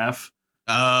distract the ref.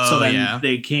 Oh, so then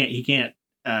he can't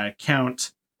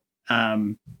count.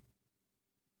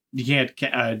 You can't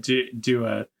do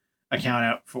a count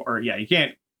out for, or you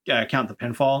can't count the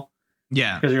pinfall.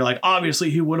 Yeah, because you're like, obviously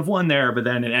he would have won there, but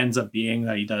then it ends up being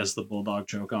that he does the bulldog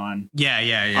choke on.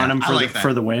 On him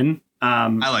for the win. I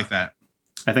like that.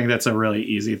 I think that's a really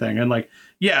easy thing, and like,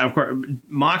 yeah, of course,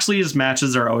 Moxley's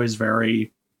matches are always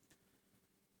very,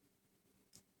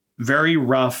 very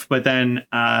rough, but then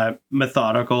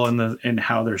methodical in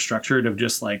how they're structured, of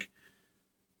just like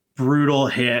brutal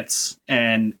hits,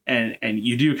 and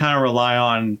you do kind of rely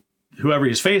on whoever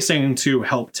he's facing to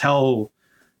help tell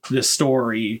the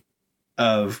story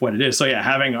of what it is. So yeah,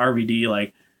 having RVD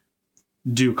like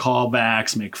do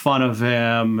callbacks, make fun of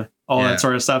him, all that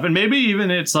sort of stuff, and maybe even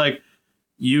it's like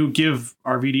you give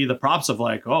RVD the props of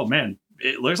like, oh man,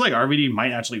 it looks like RVD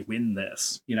might actually win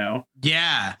this, you know?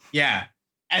 Yeah.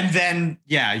 And then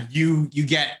you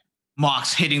get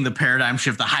Mox hitting the paradigm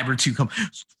shift, the hybrid 2 come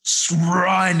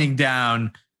running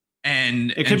down,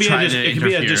 and it could be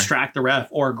a distract the ref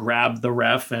or grab the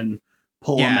ref and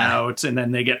pull him out, and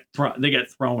then they get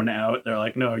thrown out. They're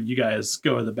like, no, you guys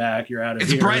go to the back. You're out of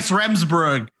here. It's Bryce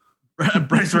Remsburg.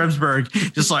 Bryce Remsburg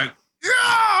just like, you're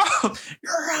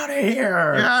out of here.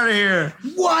 You're out of here.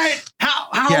 What?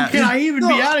 How can I even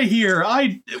be out of here?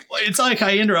 It's like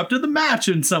I interrupted the match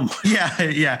in some way.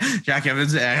 Yeah. Jack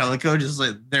Evans and Angelico just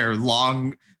like their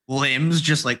long limbs,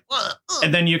 just like.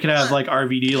 And then you could have like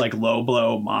RVD like low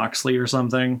blow Moxley or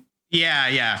something.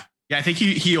 Yeah. I think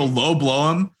he'll low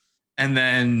blow him, and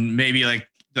then maybe like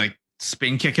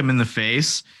spin kick him in the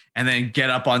face, and then get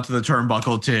up onto the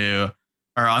turnbuckle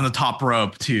or on the top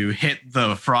rope to hit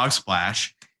the frog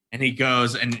splash. And he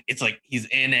goes, and it's like he's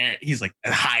in it. He's like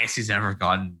the highest he's ever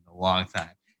gotten in a long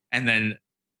time. And then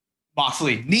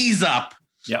Moxley knees up.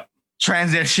 Yep.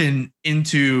 Transition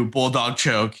into bulldog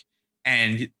choke,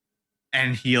 and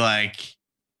he like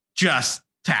just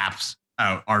taps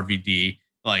out RVD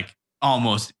like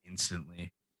almost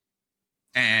instantly.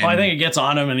 And I think it gets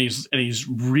on him, and he's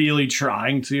really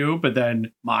trying to, but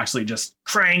then Moxley just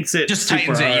cranks it, just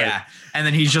tightens it, yeah. And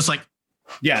then he's just like,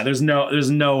 yeah, there's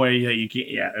no way that you can.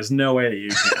 Yeah, there's no way that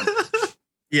you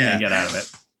can. Get out of it.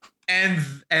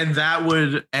 And that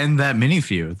would end that mini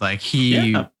feud. Like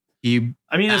he he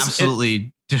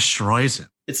absolutely destroys him.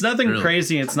 It's nothing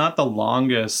crazy. It's not the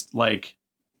longest like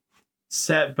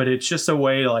set, but it's just a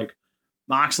way to like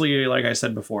Moxley, like I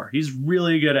said before, he's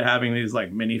really good at having these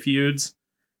like mini feuds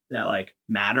that like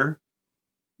matter.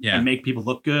 Yeah. And make people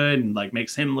look good and like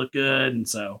makes him look good. And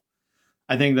so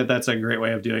I think that that's a great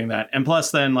way of doing that. And plus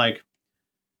then like,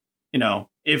 you know,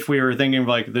 if we were thinking of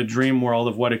like the dream world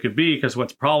of what it could be, because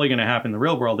what's probably going to happen in the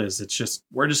real world is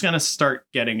we're just going to start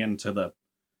getting into the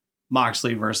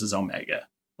Moxley versus Omega.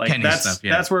 Like Kenny that's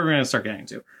where we're going to start getting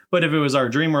to. But if it was our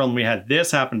dream world and we had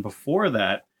this happen before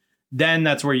that, then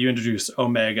that's where you introduce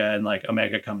Omega and like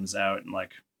Omega comes out and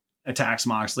like attacks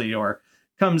Moxley or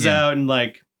comes out and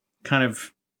like kind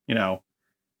of, you know,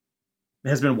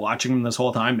 has been watching him this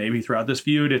whole time. Maybe throughout this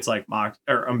feud, it's like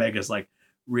Omega's like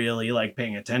really like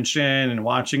paying attention and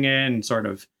watching it, and sort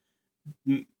of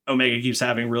Omega keeps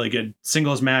having really good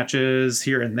singles matches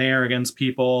here and there against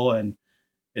people, and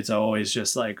it's always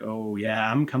just like, oh yeah,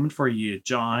 I'm coming for you,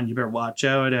 John. You better watch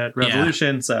out at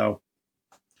Revolution. Yeah. So,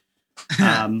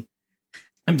 and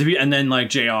then like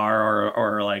JR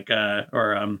or like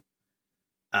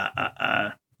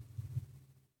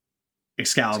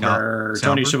Excalibur,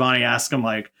 Tony Schiavone asked him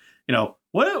like, you know,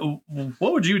 what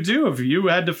would you do if you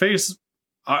had to face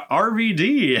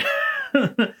RVD?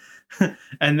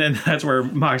 And then that's where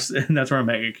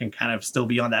Omega can kind of still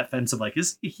be on that fence of like,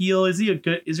 is he a heel? Is he a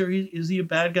good? Is he a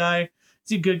bad guy? Is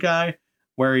he a good guy?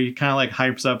 Where he kind of like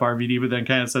hypes up RVD, but then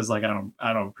kind of says like, I don't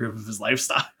approve of his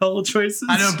lifestyle choices.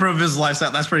 I don't approve of his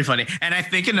lifestyle. That's pretty funny. And I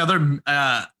think another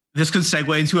this could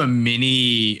segue into a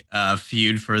mini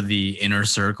feud for the Inner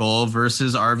Circle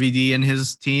versus RVD and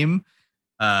his team,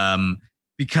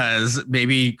 because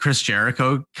maybe Chris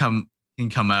Jericho can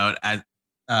come out at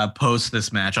post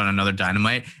this match on another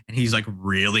Dynamite, and he's like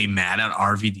really mad at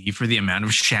RVD for the amount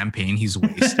of champagne he's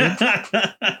wasted.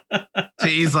 So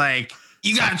he's like,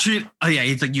 you have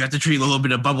to treat a little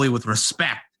bit of bubbly with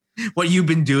respect. What you've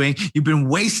been doing, you've been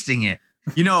wasting it.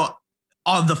 You know,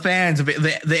 all the fans of it,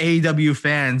 the AEW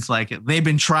fans, like they've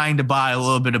been trying to buy a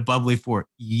little bit of bubbly for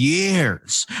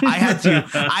years. I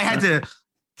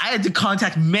had to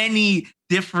contact many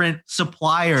different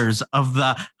suppliers of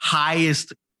the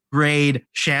highest grade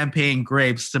champagne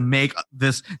grapes to make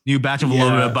this new batch of a little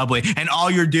bit of bubbly. And all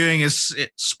you're doing is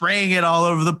spraying it all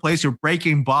over the place. You're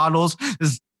breaking bottles.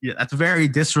 That's very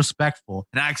disrespectful.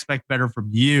 And I expect better from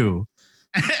you.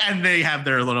 And they have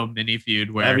their little mini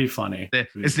feud where that'd be funny.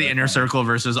 It's the Inner Circle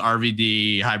versus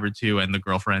RVD, Hybrid 2, and the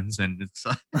girlfriends, and it's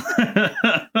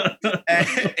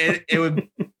it would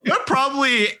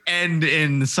probably end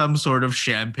in some sort of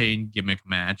champagne gimmick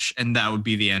match, and that would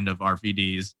be the end of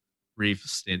RVD's brief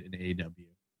stint in AEW.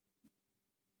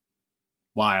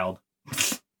 Wild.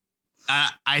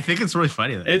 I think it's really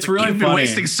funny. It's really funny. Been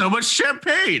wasting so much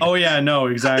champagne. Oh yeah, no,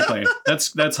 exactly.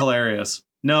 That's hilarious.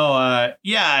 No,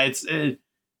 it's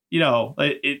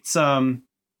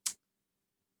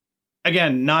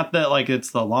again, not that like it's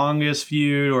the longest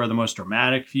feud or the most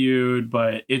dramatic feud,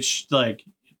 but it's like,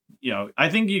 you know, I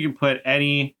think you can put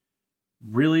any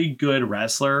really good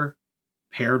wrestler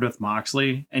paired with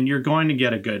Moxley and you're going to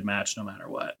get a good match no matter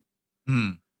what.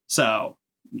 So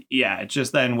yeah, it's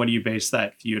just then what do you base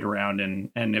that feud around?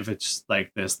 And if it's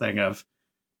like this thing of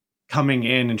coming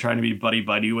in and trying to be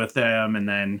buddy with them and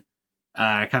then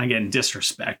kind of getting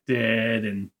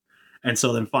disrespected and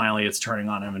so then finally it's turning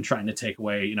on him and trying to take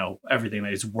away, you know, everything that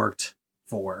he's worked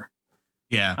for.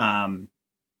 Yeah.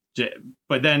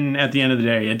 But then at the end of the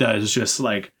day, it does just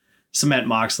like cement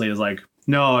Moxley as like,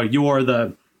 no, you're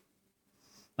the,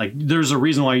 like, there's a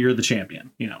reason why you're the champion,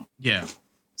 you know? Yeah.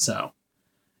 So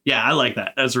yeah, I like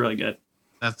that. That's really good.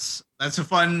 That's a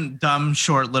fun, dumb,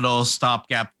 short little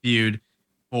stopgap feud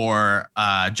for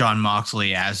Jon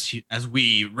Moxley as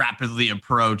we rapidly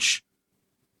approach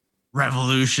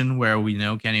Revolution, where we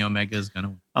know Kenny Omega is gonna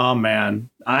win. Oh man,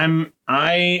 I'm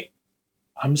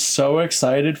so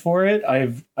excited for it.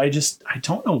 I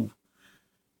don't know.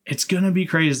 It's gonna be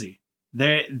crazy.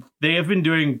 They have been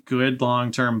doing good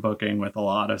long-term booking with a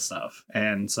lot of stuff,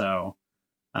 and so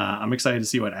I'm excited to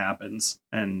see what happens.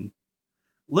 And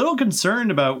a little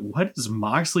concerned about what is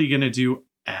Moxley gonna do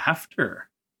after.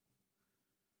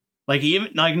 Like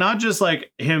even like not just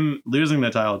like him losing the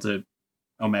title to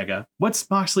Omega. What's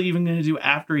Moxley even going to do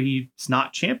after he's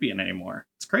not champion anymore?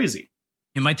 It's crazy.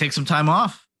 He might take some time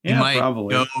off. Yeah, he might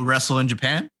probably go wrestle in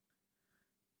Japan.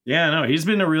 Yeah, no, he's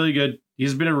been a really good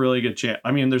champ.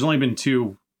 I mean, there's only been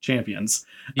 2 champions.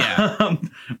 Yeah,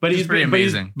 but he's pretty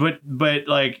amazing. But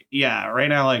like, yeah, right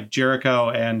now, like Jericho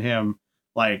and him,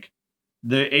 like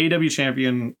the AEW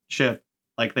championship,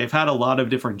 like they've had a lot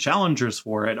of different challengers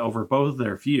for it over both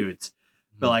their feuds.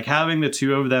 But like having the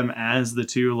two of them as the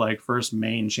two like first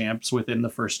main champs within the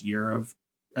first year of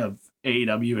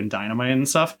AEW and Dynamite and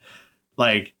stuff,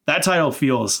 like that title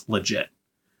feels legit.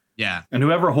 Yeah. And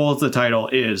whoever holds the title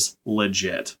is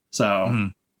legit.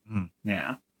 So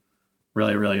yeah,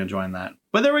 really, really enjoying that.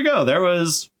 But there we go. There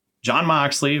was Jon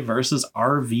Moxley versus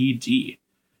RVD.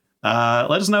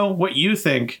 Let us know what you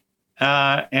think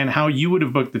and how you would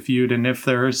have booked the feud, and if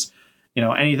there's,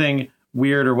 anything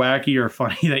weird or wacky or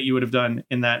funny that you would have done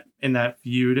in that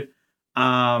feud.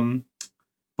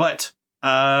 But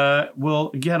we'll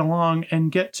get along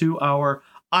and get to our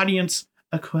audience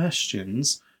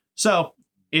questions. So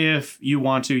if you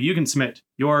want to, you can submit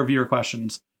your viewer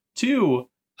questions to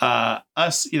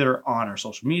us either on our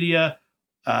social media,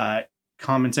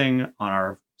 commenting on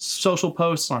our social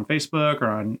posts on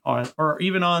Facebook, or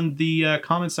even on the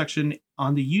comment section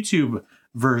on the YouTube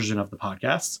version of the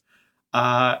podcast.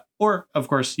 Or of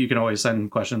course, you can always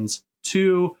send questions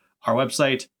to our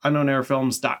website,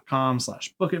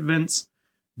 unknownairfilms.com/bookitvince.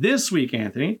 This week,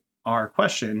 Anthony, our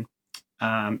question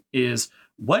is,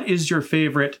 what is your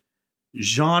favorite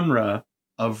genre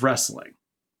of wrestling?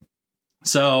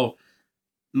 So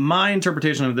my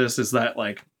interpretation of this is that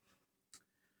like,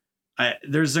 I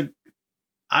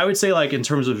would say like in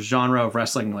terms of genre of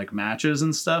wrestling, like matches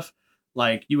and stuff,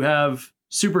 like you have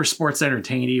super sports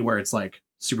entertaining where it's like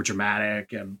super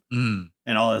dramatic and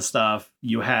all this stuff.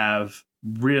 You have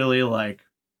really like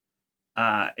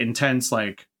intense,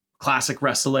 like classic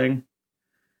wrestling.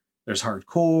 There's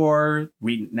hardcore.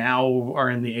 We now are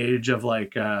in the age of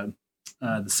like the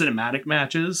cinematic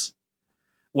matches.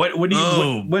 What do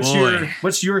you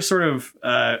what's your sort of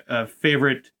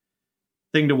favorite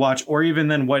thing to watch, or even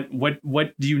then what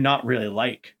do you not really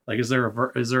like? Like is there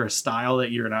a style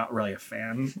that you're not really a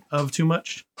fan of too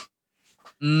much?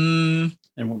 And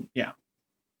yeah,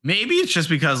 maybe it's just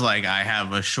because like I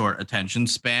have a short attention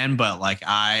span, but like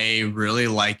I really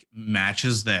like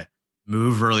matches that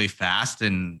move really fast,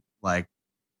 and like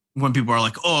when people are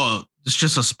like, oh, it's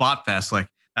just a spot fest, like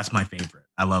that's my favorite.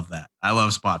 I love that. I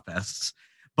love spot fests.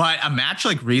 But a match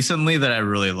like recently that I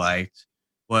really liked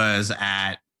was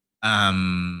at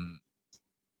the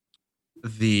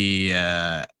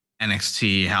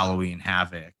NXT Halloween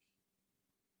Havoc.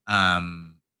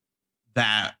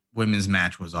 That women's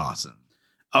match was awesome.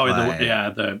 Oh,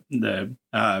 the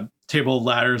table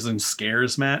ladders and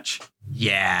scares match.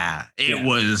 Yeah, it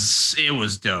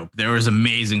was dope. There was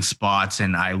amazing spots,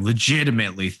 and I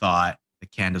legitimately thought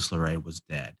that Candice LeRae was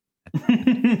dead.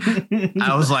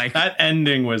 I was like, that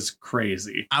ending was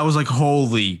crazy. I was like,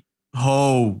 holy,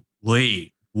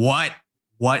 what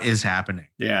is happening?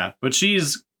 Yeah, but she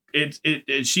is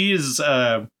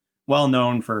well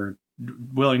known for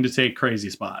willing to take crazy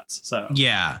spots. So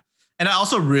yeah, and I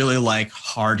also really like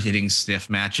hard hitting stiff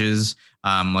matches.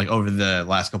 Like over the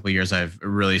last couple of years, I've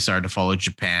really started to follow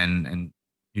Japan and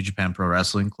New Japan Pro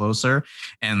Wrestling closer,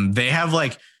 and they have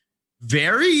like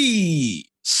very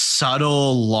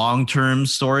subtle long-term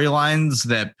storylines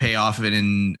that pay off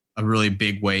in a really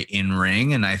big way in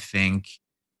ring, and I think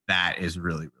that is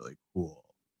really, really cool.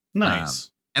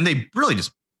 Nice. And they really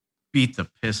just beat the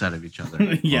piss out of each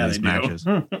other. Yeah, these matches.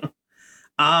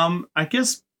 I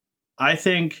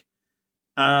think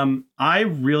I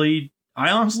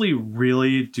honestly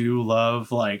really do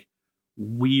love like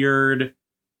weird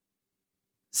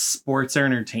sports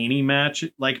entertaining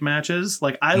matches.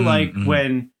 Like I like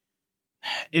when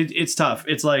it's tough.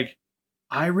 It's like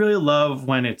I really love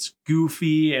when it's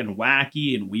goofy and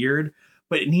wacky and weird,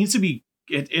 but it needs to be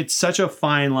it's such a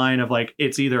fine line of like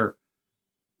it's either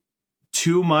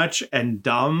too much and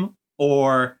dumb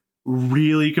or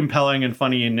really compelling and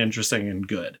funny and interesting and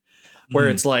good. Where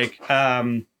it's like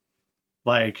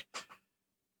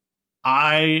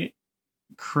I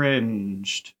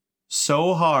cringed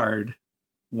so hard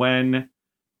when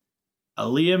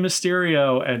Aaliyah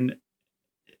Mysterio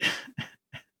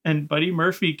and Buddy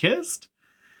Murphy kissed.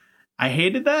 I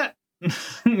hated that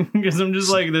because I'm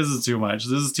just like, this is too much.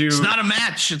 This is too. It's not a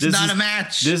match. It's not a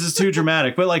match. This is too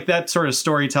dramatic. But like that sort of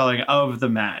storytelling of the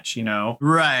match,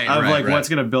 right? Of like what's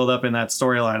gonna build up in that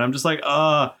storyline. I'm just like,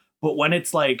 but when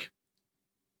it's like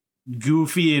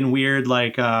goofy and weird,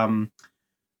 like from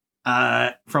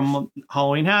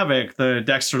Halloween Havoc, the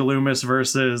Dexter Lumis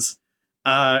versus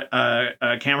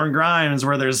Cameron Grimes,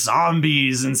 where there's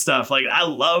zombies and stuff. Like I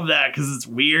love that because it's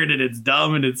weird and it's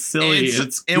dumb and it's silly.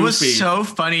 It was so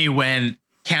funny when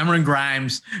Cameron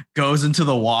Grimes goes into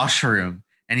the washroom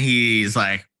and he's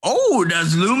like, oh,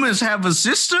 does Lumis have a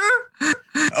sister?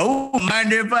 Oh,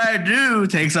 mind if I do?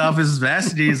 Takes off his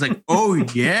vest and he's like, oh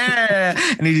yeah,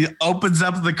 and he opens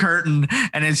up the curtain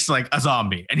and it's like a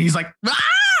zombie and he's like,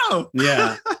 ah!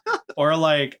 Yeah. Or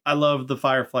like, I love the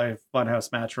Firefly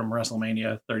Funhouse match from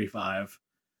WrestleMania 35.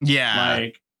 Yeah.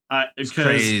 Like,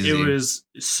 because it was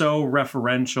so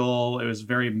referential. It was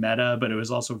very meta, but it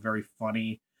was also very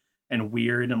funny and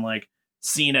weird. And like,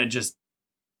 Cena just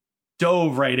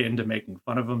dove right into making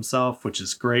fun of himself, which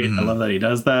is great. I love that he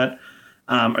does that.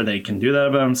 Or they can do that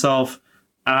about himself.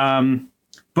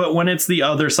 But when it's the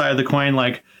other side of the coin,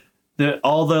 like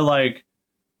all the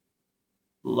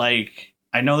like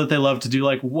I know that they love to do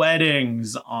like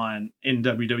weddings in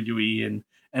WWE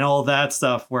and all that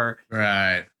stuff where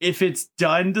if it's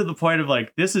done to the point of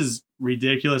like, this is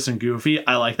ridiculous and goofy,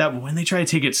 I like that. But when they try to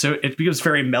take it so it becomes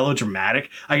very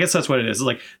melodramatic, I guess that's what it is. It's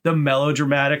like the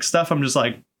melodramatic stuff, I'm just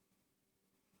like,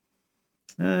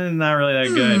 not really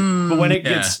that good.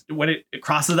 But when it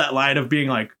crosses that line of being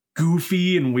like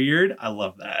goofy and weird, I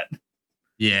love that.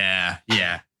 Yeah.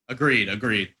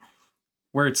 Agreed.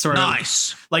 Where it's sort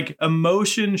of like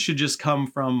emotion should just come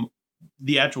from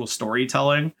the actual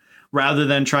storytelling rather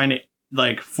than trying to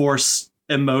like force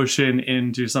emotion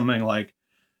into something like,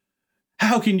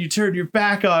 how can you turn your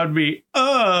back on me?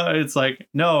 It's like,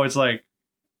 no, it's like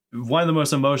one of the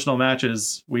most emotional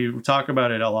matches, we talk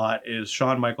about it a lot, is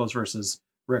Shawn Michaels versus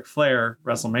Ric Flair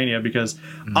WrestleMania, because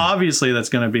obviously that's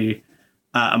going to be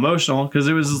emotional because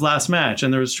it was his last match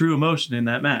and there was true emotion in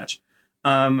that match.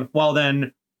 While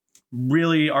then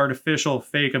really artificial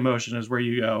fake emotion is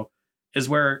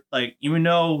where like, you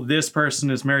know, this person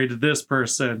is married to this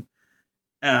person,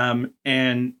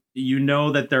 and you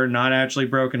know that they're not actually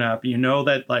broken up. You know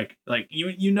that like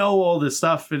you know all this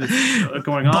stuff is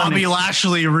going on. Bobby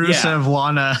Lashley, Rusev,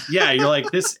 Lana. Yeah, you're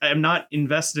like, this, I'm not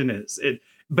invested in this.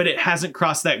 But it hasn't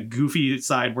crossed that goofy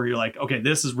side where you're like, okay,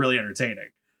 this is really entertaining.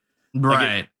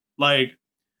 Right. Like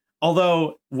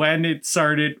although when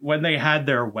they had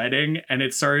their wedding and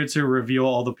it started to reveal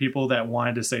all the people that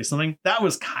wanted to say something, that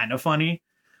was kind of funny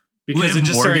because it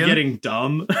just started getting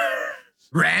dumb.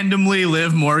 Randomly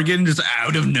Liv Morgan just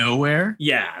out of nowhere.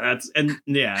 Yeah,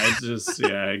 it's just,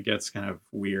 it gets kind of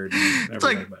weird. It's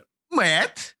like,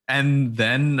 what? And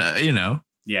then,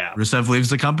 Rusev leaves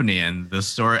the company and the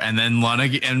story, and then Lana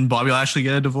and Bobby Lashley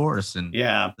get a divorce, and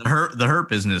the hurt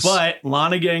business. But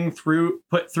Lana getting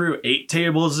put through 8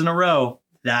 tables in a row,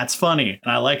 that's funny,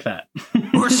 and I like that.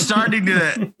 We're starting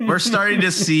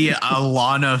to see a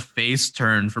Lana face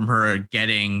turn from her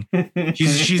getting.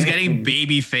 She's getting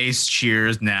baby face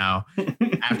cheers now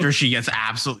after she gets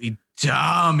absolutely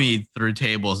dummied through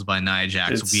tables by Nia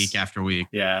Jax week after week.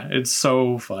 Yeah, it's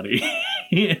so funny.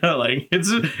 Like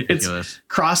it's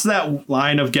crossed that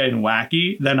line of getting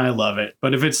wacky, then I love it.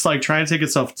 But if it's like trying to take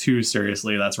itself too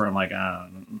seriously, that's where I'm like, I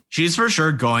don't know. She's for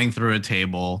sure going through a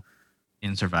table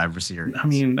in Survivor Series. I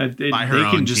mean,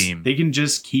 they can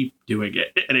just keep doing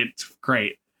it, and it's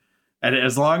great. And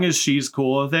as long as she's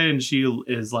cool with it, and she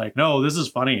is like, no, this is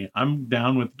funny, I'm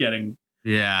down with getting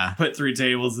put through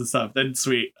tables and stuff, then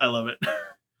sweet, I love it.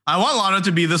 I want Lana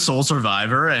to be the sole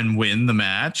survivor and win the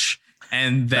match,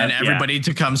 and then everybody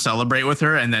to come celebrate with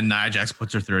her, and then Nia Jax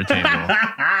puts her through a table.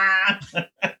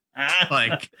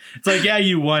 Like, it's like, yeah,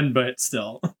 you won, but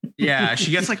still. Yeah,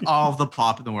 she gets like all of the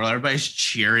pop in the world. Everybody's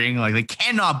cheering. Like, they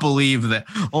cannot believe that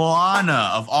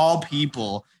Lana, of all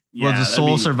people, was the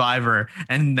sole survivor.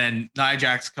 And then Nia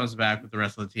Jax comes back with the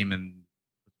rest of the team, and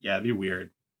it'd be weird.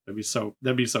 That'd be so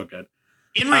good.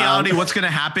 In reality, what's going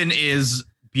to happen is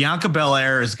Bianca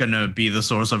Belair is going to be the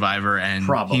sole survivor, and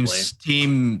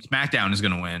Team SmackDown is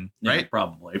going to win, right?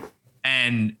 Probably.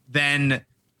 And then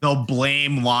they'll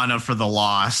blame Lana for the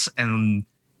loss, and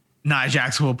Nia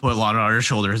Jax will put Lana on her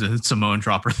shoulders and Samoan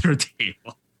drop her through a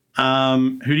table.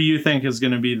 Who do you think is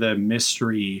going to be the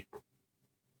mystery?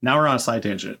 Now we're on a side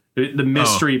tangent. The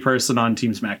mystery person on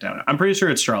Team SmackDown. I'm pretty sure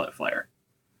it's Charlotte Flair.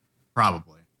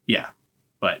 Probably. Yeah,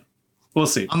 but we'll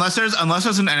see. Unless there's an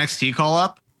NXT call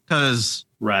up, because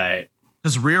Rhea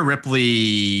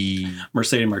Ripley,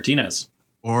 Mercedes Martinez,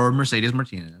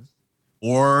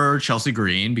 or Chelsea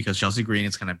Green, because Chelsea Green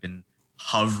has kind of been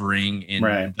hovering in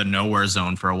the nowhere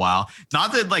zone for a while.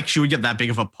 Not that like she would get that big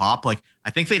of a pop. Like,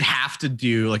 I think they'd have to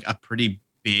do like a pretty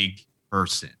big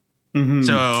person. Mm-hmm.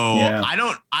 So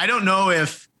I don't know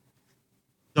if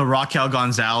the Raquel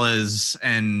Gonzalez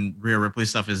and Rhea Ripley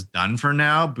stuff is done for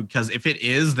now, because if it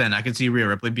is, then I could see Rhea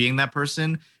Ripley being that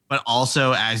person. But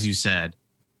also, as you said,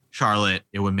 Charlotte,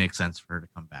 it would make sense for her to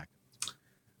come back.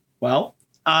 Well,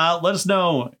 let us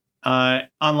know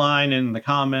online in the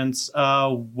comments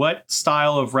what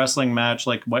style of wrestling match,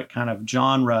 like what kind of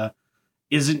genre,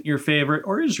 isn't your favorite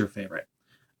or is your favorite.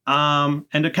 And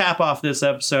to cap off this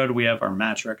episode, we have our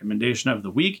match recommendation of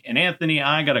the week. And Anthony,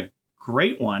 I got a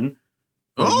great one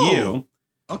for you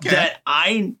that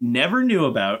I never knew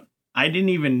about I didn't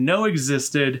even know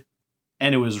existed,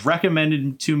 and it was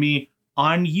recommended to me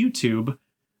on YouTube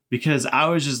because I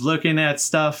was just looking at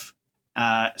stuff,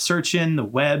 searching the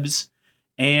webs,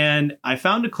 and I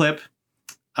found a clip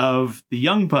of the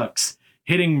Young Bucks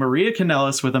hitting Maria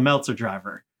Kanellis with a Meltzer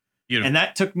driver. Beautiful. And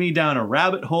that took me down a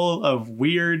rabbit hole of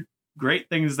weird, great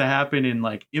things that happen in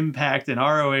like Impact and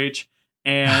ROH.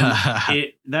 And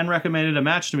it then recommended a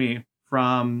match to me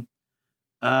from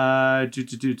ROH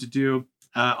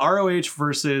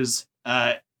versus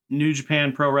New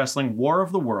Japan Pro Wrestling War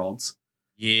of the Worlds.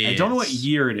 Yes. I don't know what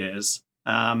year it is,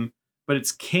 but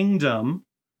it's Kingdom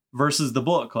versus the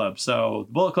Bullet Club. So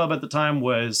the Bullet Club at the time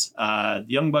was the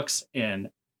Young Bucks and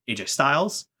AJ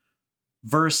Styles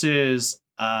versus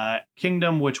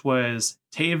Kingdom, which was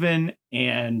Taven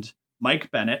and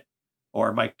Mike Bennett,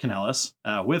 or Mike Kanellis,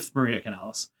 with Maria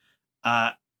Kanellis.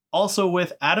 Also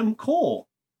with Adam Cole.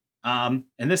 And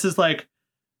this is like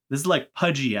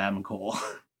pudgy Adam Cole.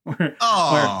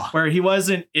 where he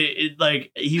wasn't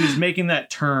like he was making that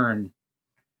turn.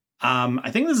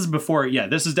 I think this is before,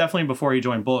 this is definitely before he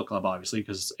joined Bullet Club, obviously,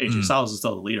 because AJ Styles is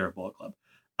still the leader of Bullet Club.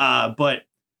 But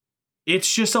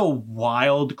it's just a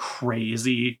wild,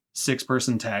 crazy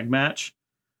 6-person tag match.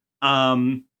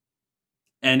 And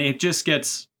it just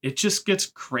gets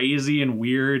crazy and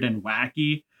weird and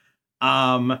wacky.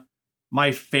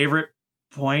 My favorite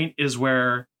point is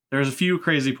where there's a few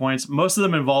crazy points, most of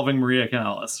them involving Maria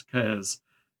Kanellis, because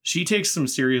she takes some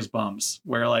serious bumps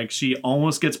where like she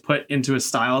almost gets put into a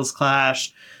Styles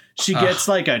clash. She gets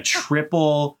like a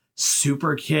triple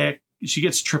super kick. She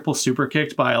gets triple super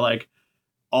kicked by like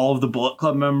all of the Bullet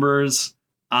Club members.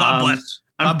 God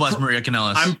bless Maria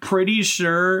Kanellis. I'm pretty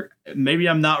sure, maybe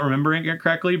I'm not remembering it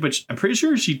correctly, but I'm pretty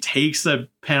sure she takes a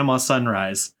Panama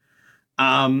Sunrise.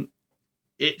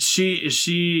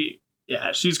 She's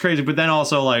crazy. But then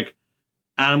also like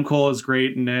Adam Cole is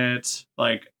great in it.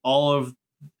 Like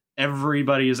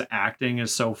everybody's acting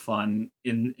is so fun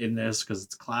in this because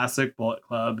it's classic Bullet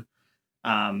Club,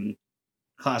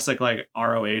 classic like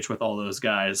ROH with all those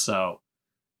guys. So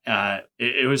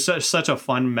it was such a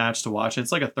fun match to watch.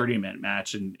 It's like a 30-minute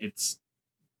match, and it's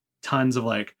tons of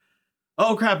like,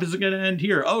 oh crap, is it gonna end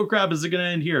here? Oh crap, is it gonna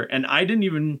end here? And I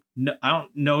don't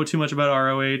know too much about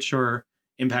ROH or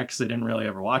Impact because I didn't really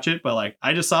ever watch it, but like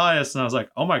I just saw this and I was like,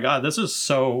 oh my god, this is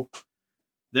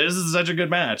such a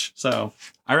good match. So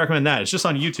I recommend that. It's just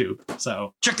on YouTube,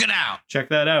 so check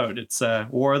that out. It's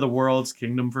War of the Worlds,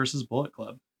 Kingdom versus Bullet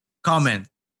Club. Comment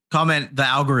the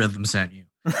algorithm sent you.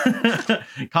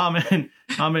 comment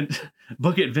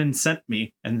book it, Vin sent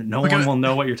me, and no one will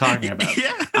know what you're talking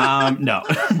about. No.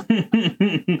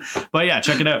 But yeah,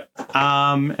 check it out.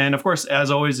 And of course, as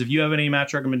always, if you have any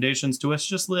match recommendations to us,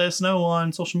 just let us know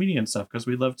on social media and stuff, because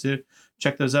we'd love to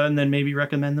check those out and then maybe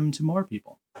recommend them to more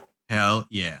people. Hell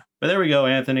yeah. But there we go,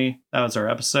 Anthony. That was our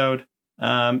episode.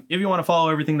 If you want to follow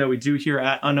everything that we do here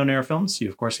at Unknown Era Films, you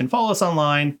of course can follow us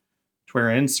online, Twitter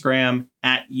and Instagram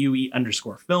at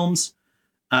UE_films.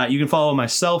 You can follow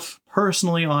myself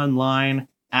personally online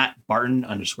at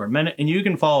Barton_Minute, and you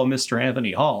can follow Mr.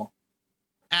 Anthony Hall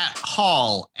at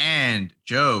Hall and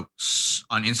Jokes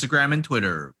on Instagram and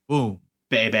Twitter. Boom,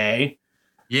 baby.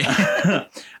 Yeah.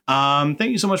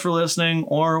 Thank you so much for listening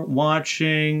or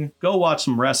watching. Go watch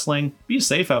some wrestling. Be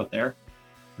safe out there,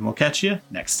 and we'll catch you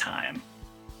next time.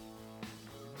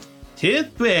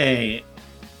 Tidbit.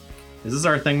 This is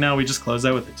our thing now. We just close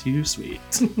out with the too sweet.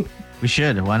 We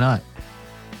should. Why not?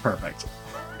 Perfect.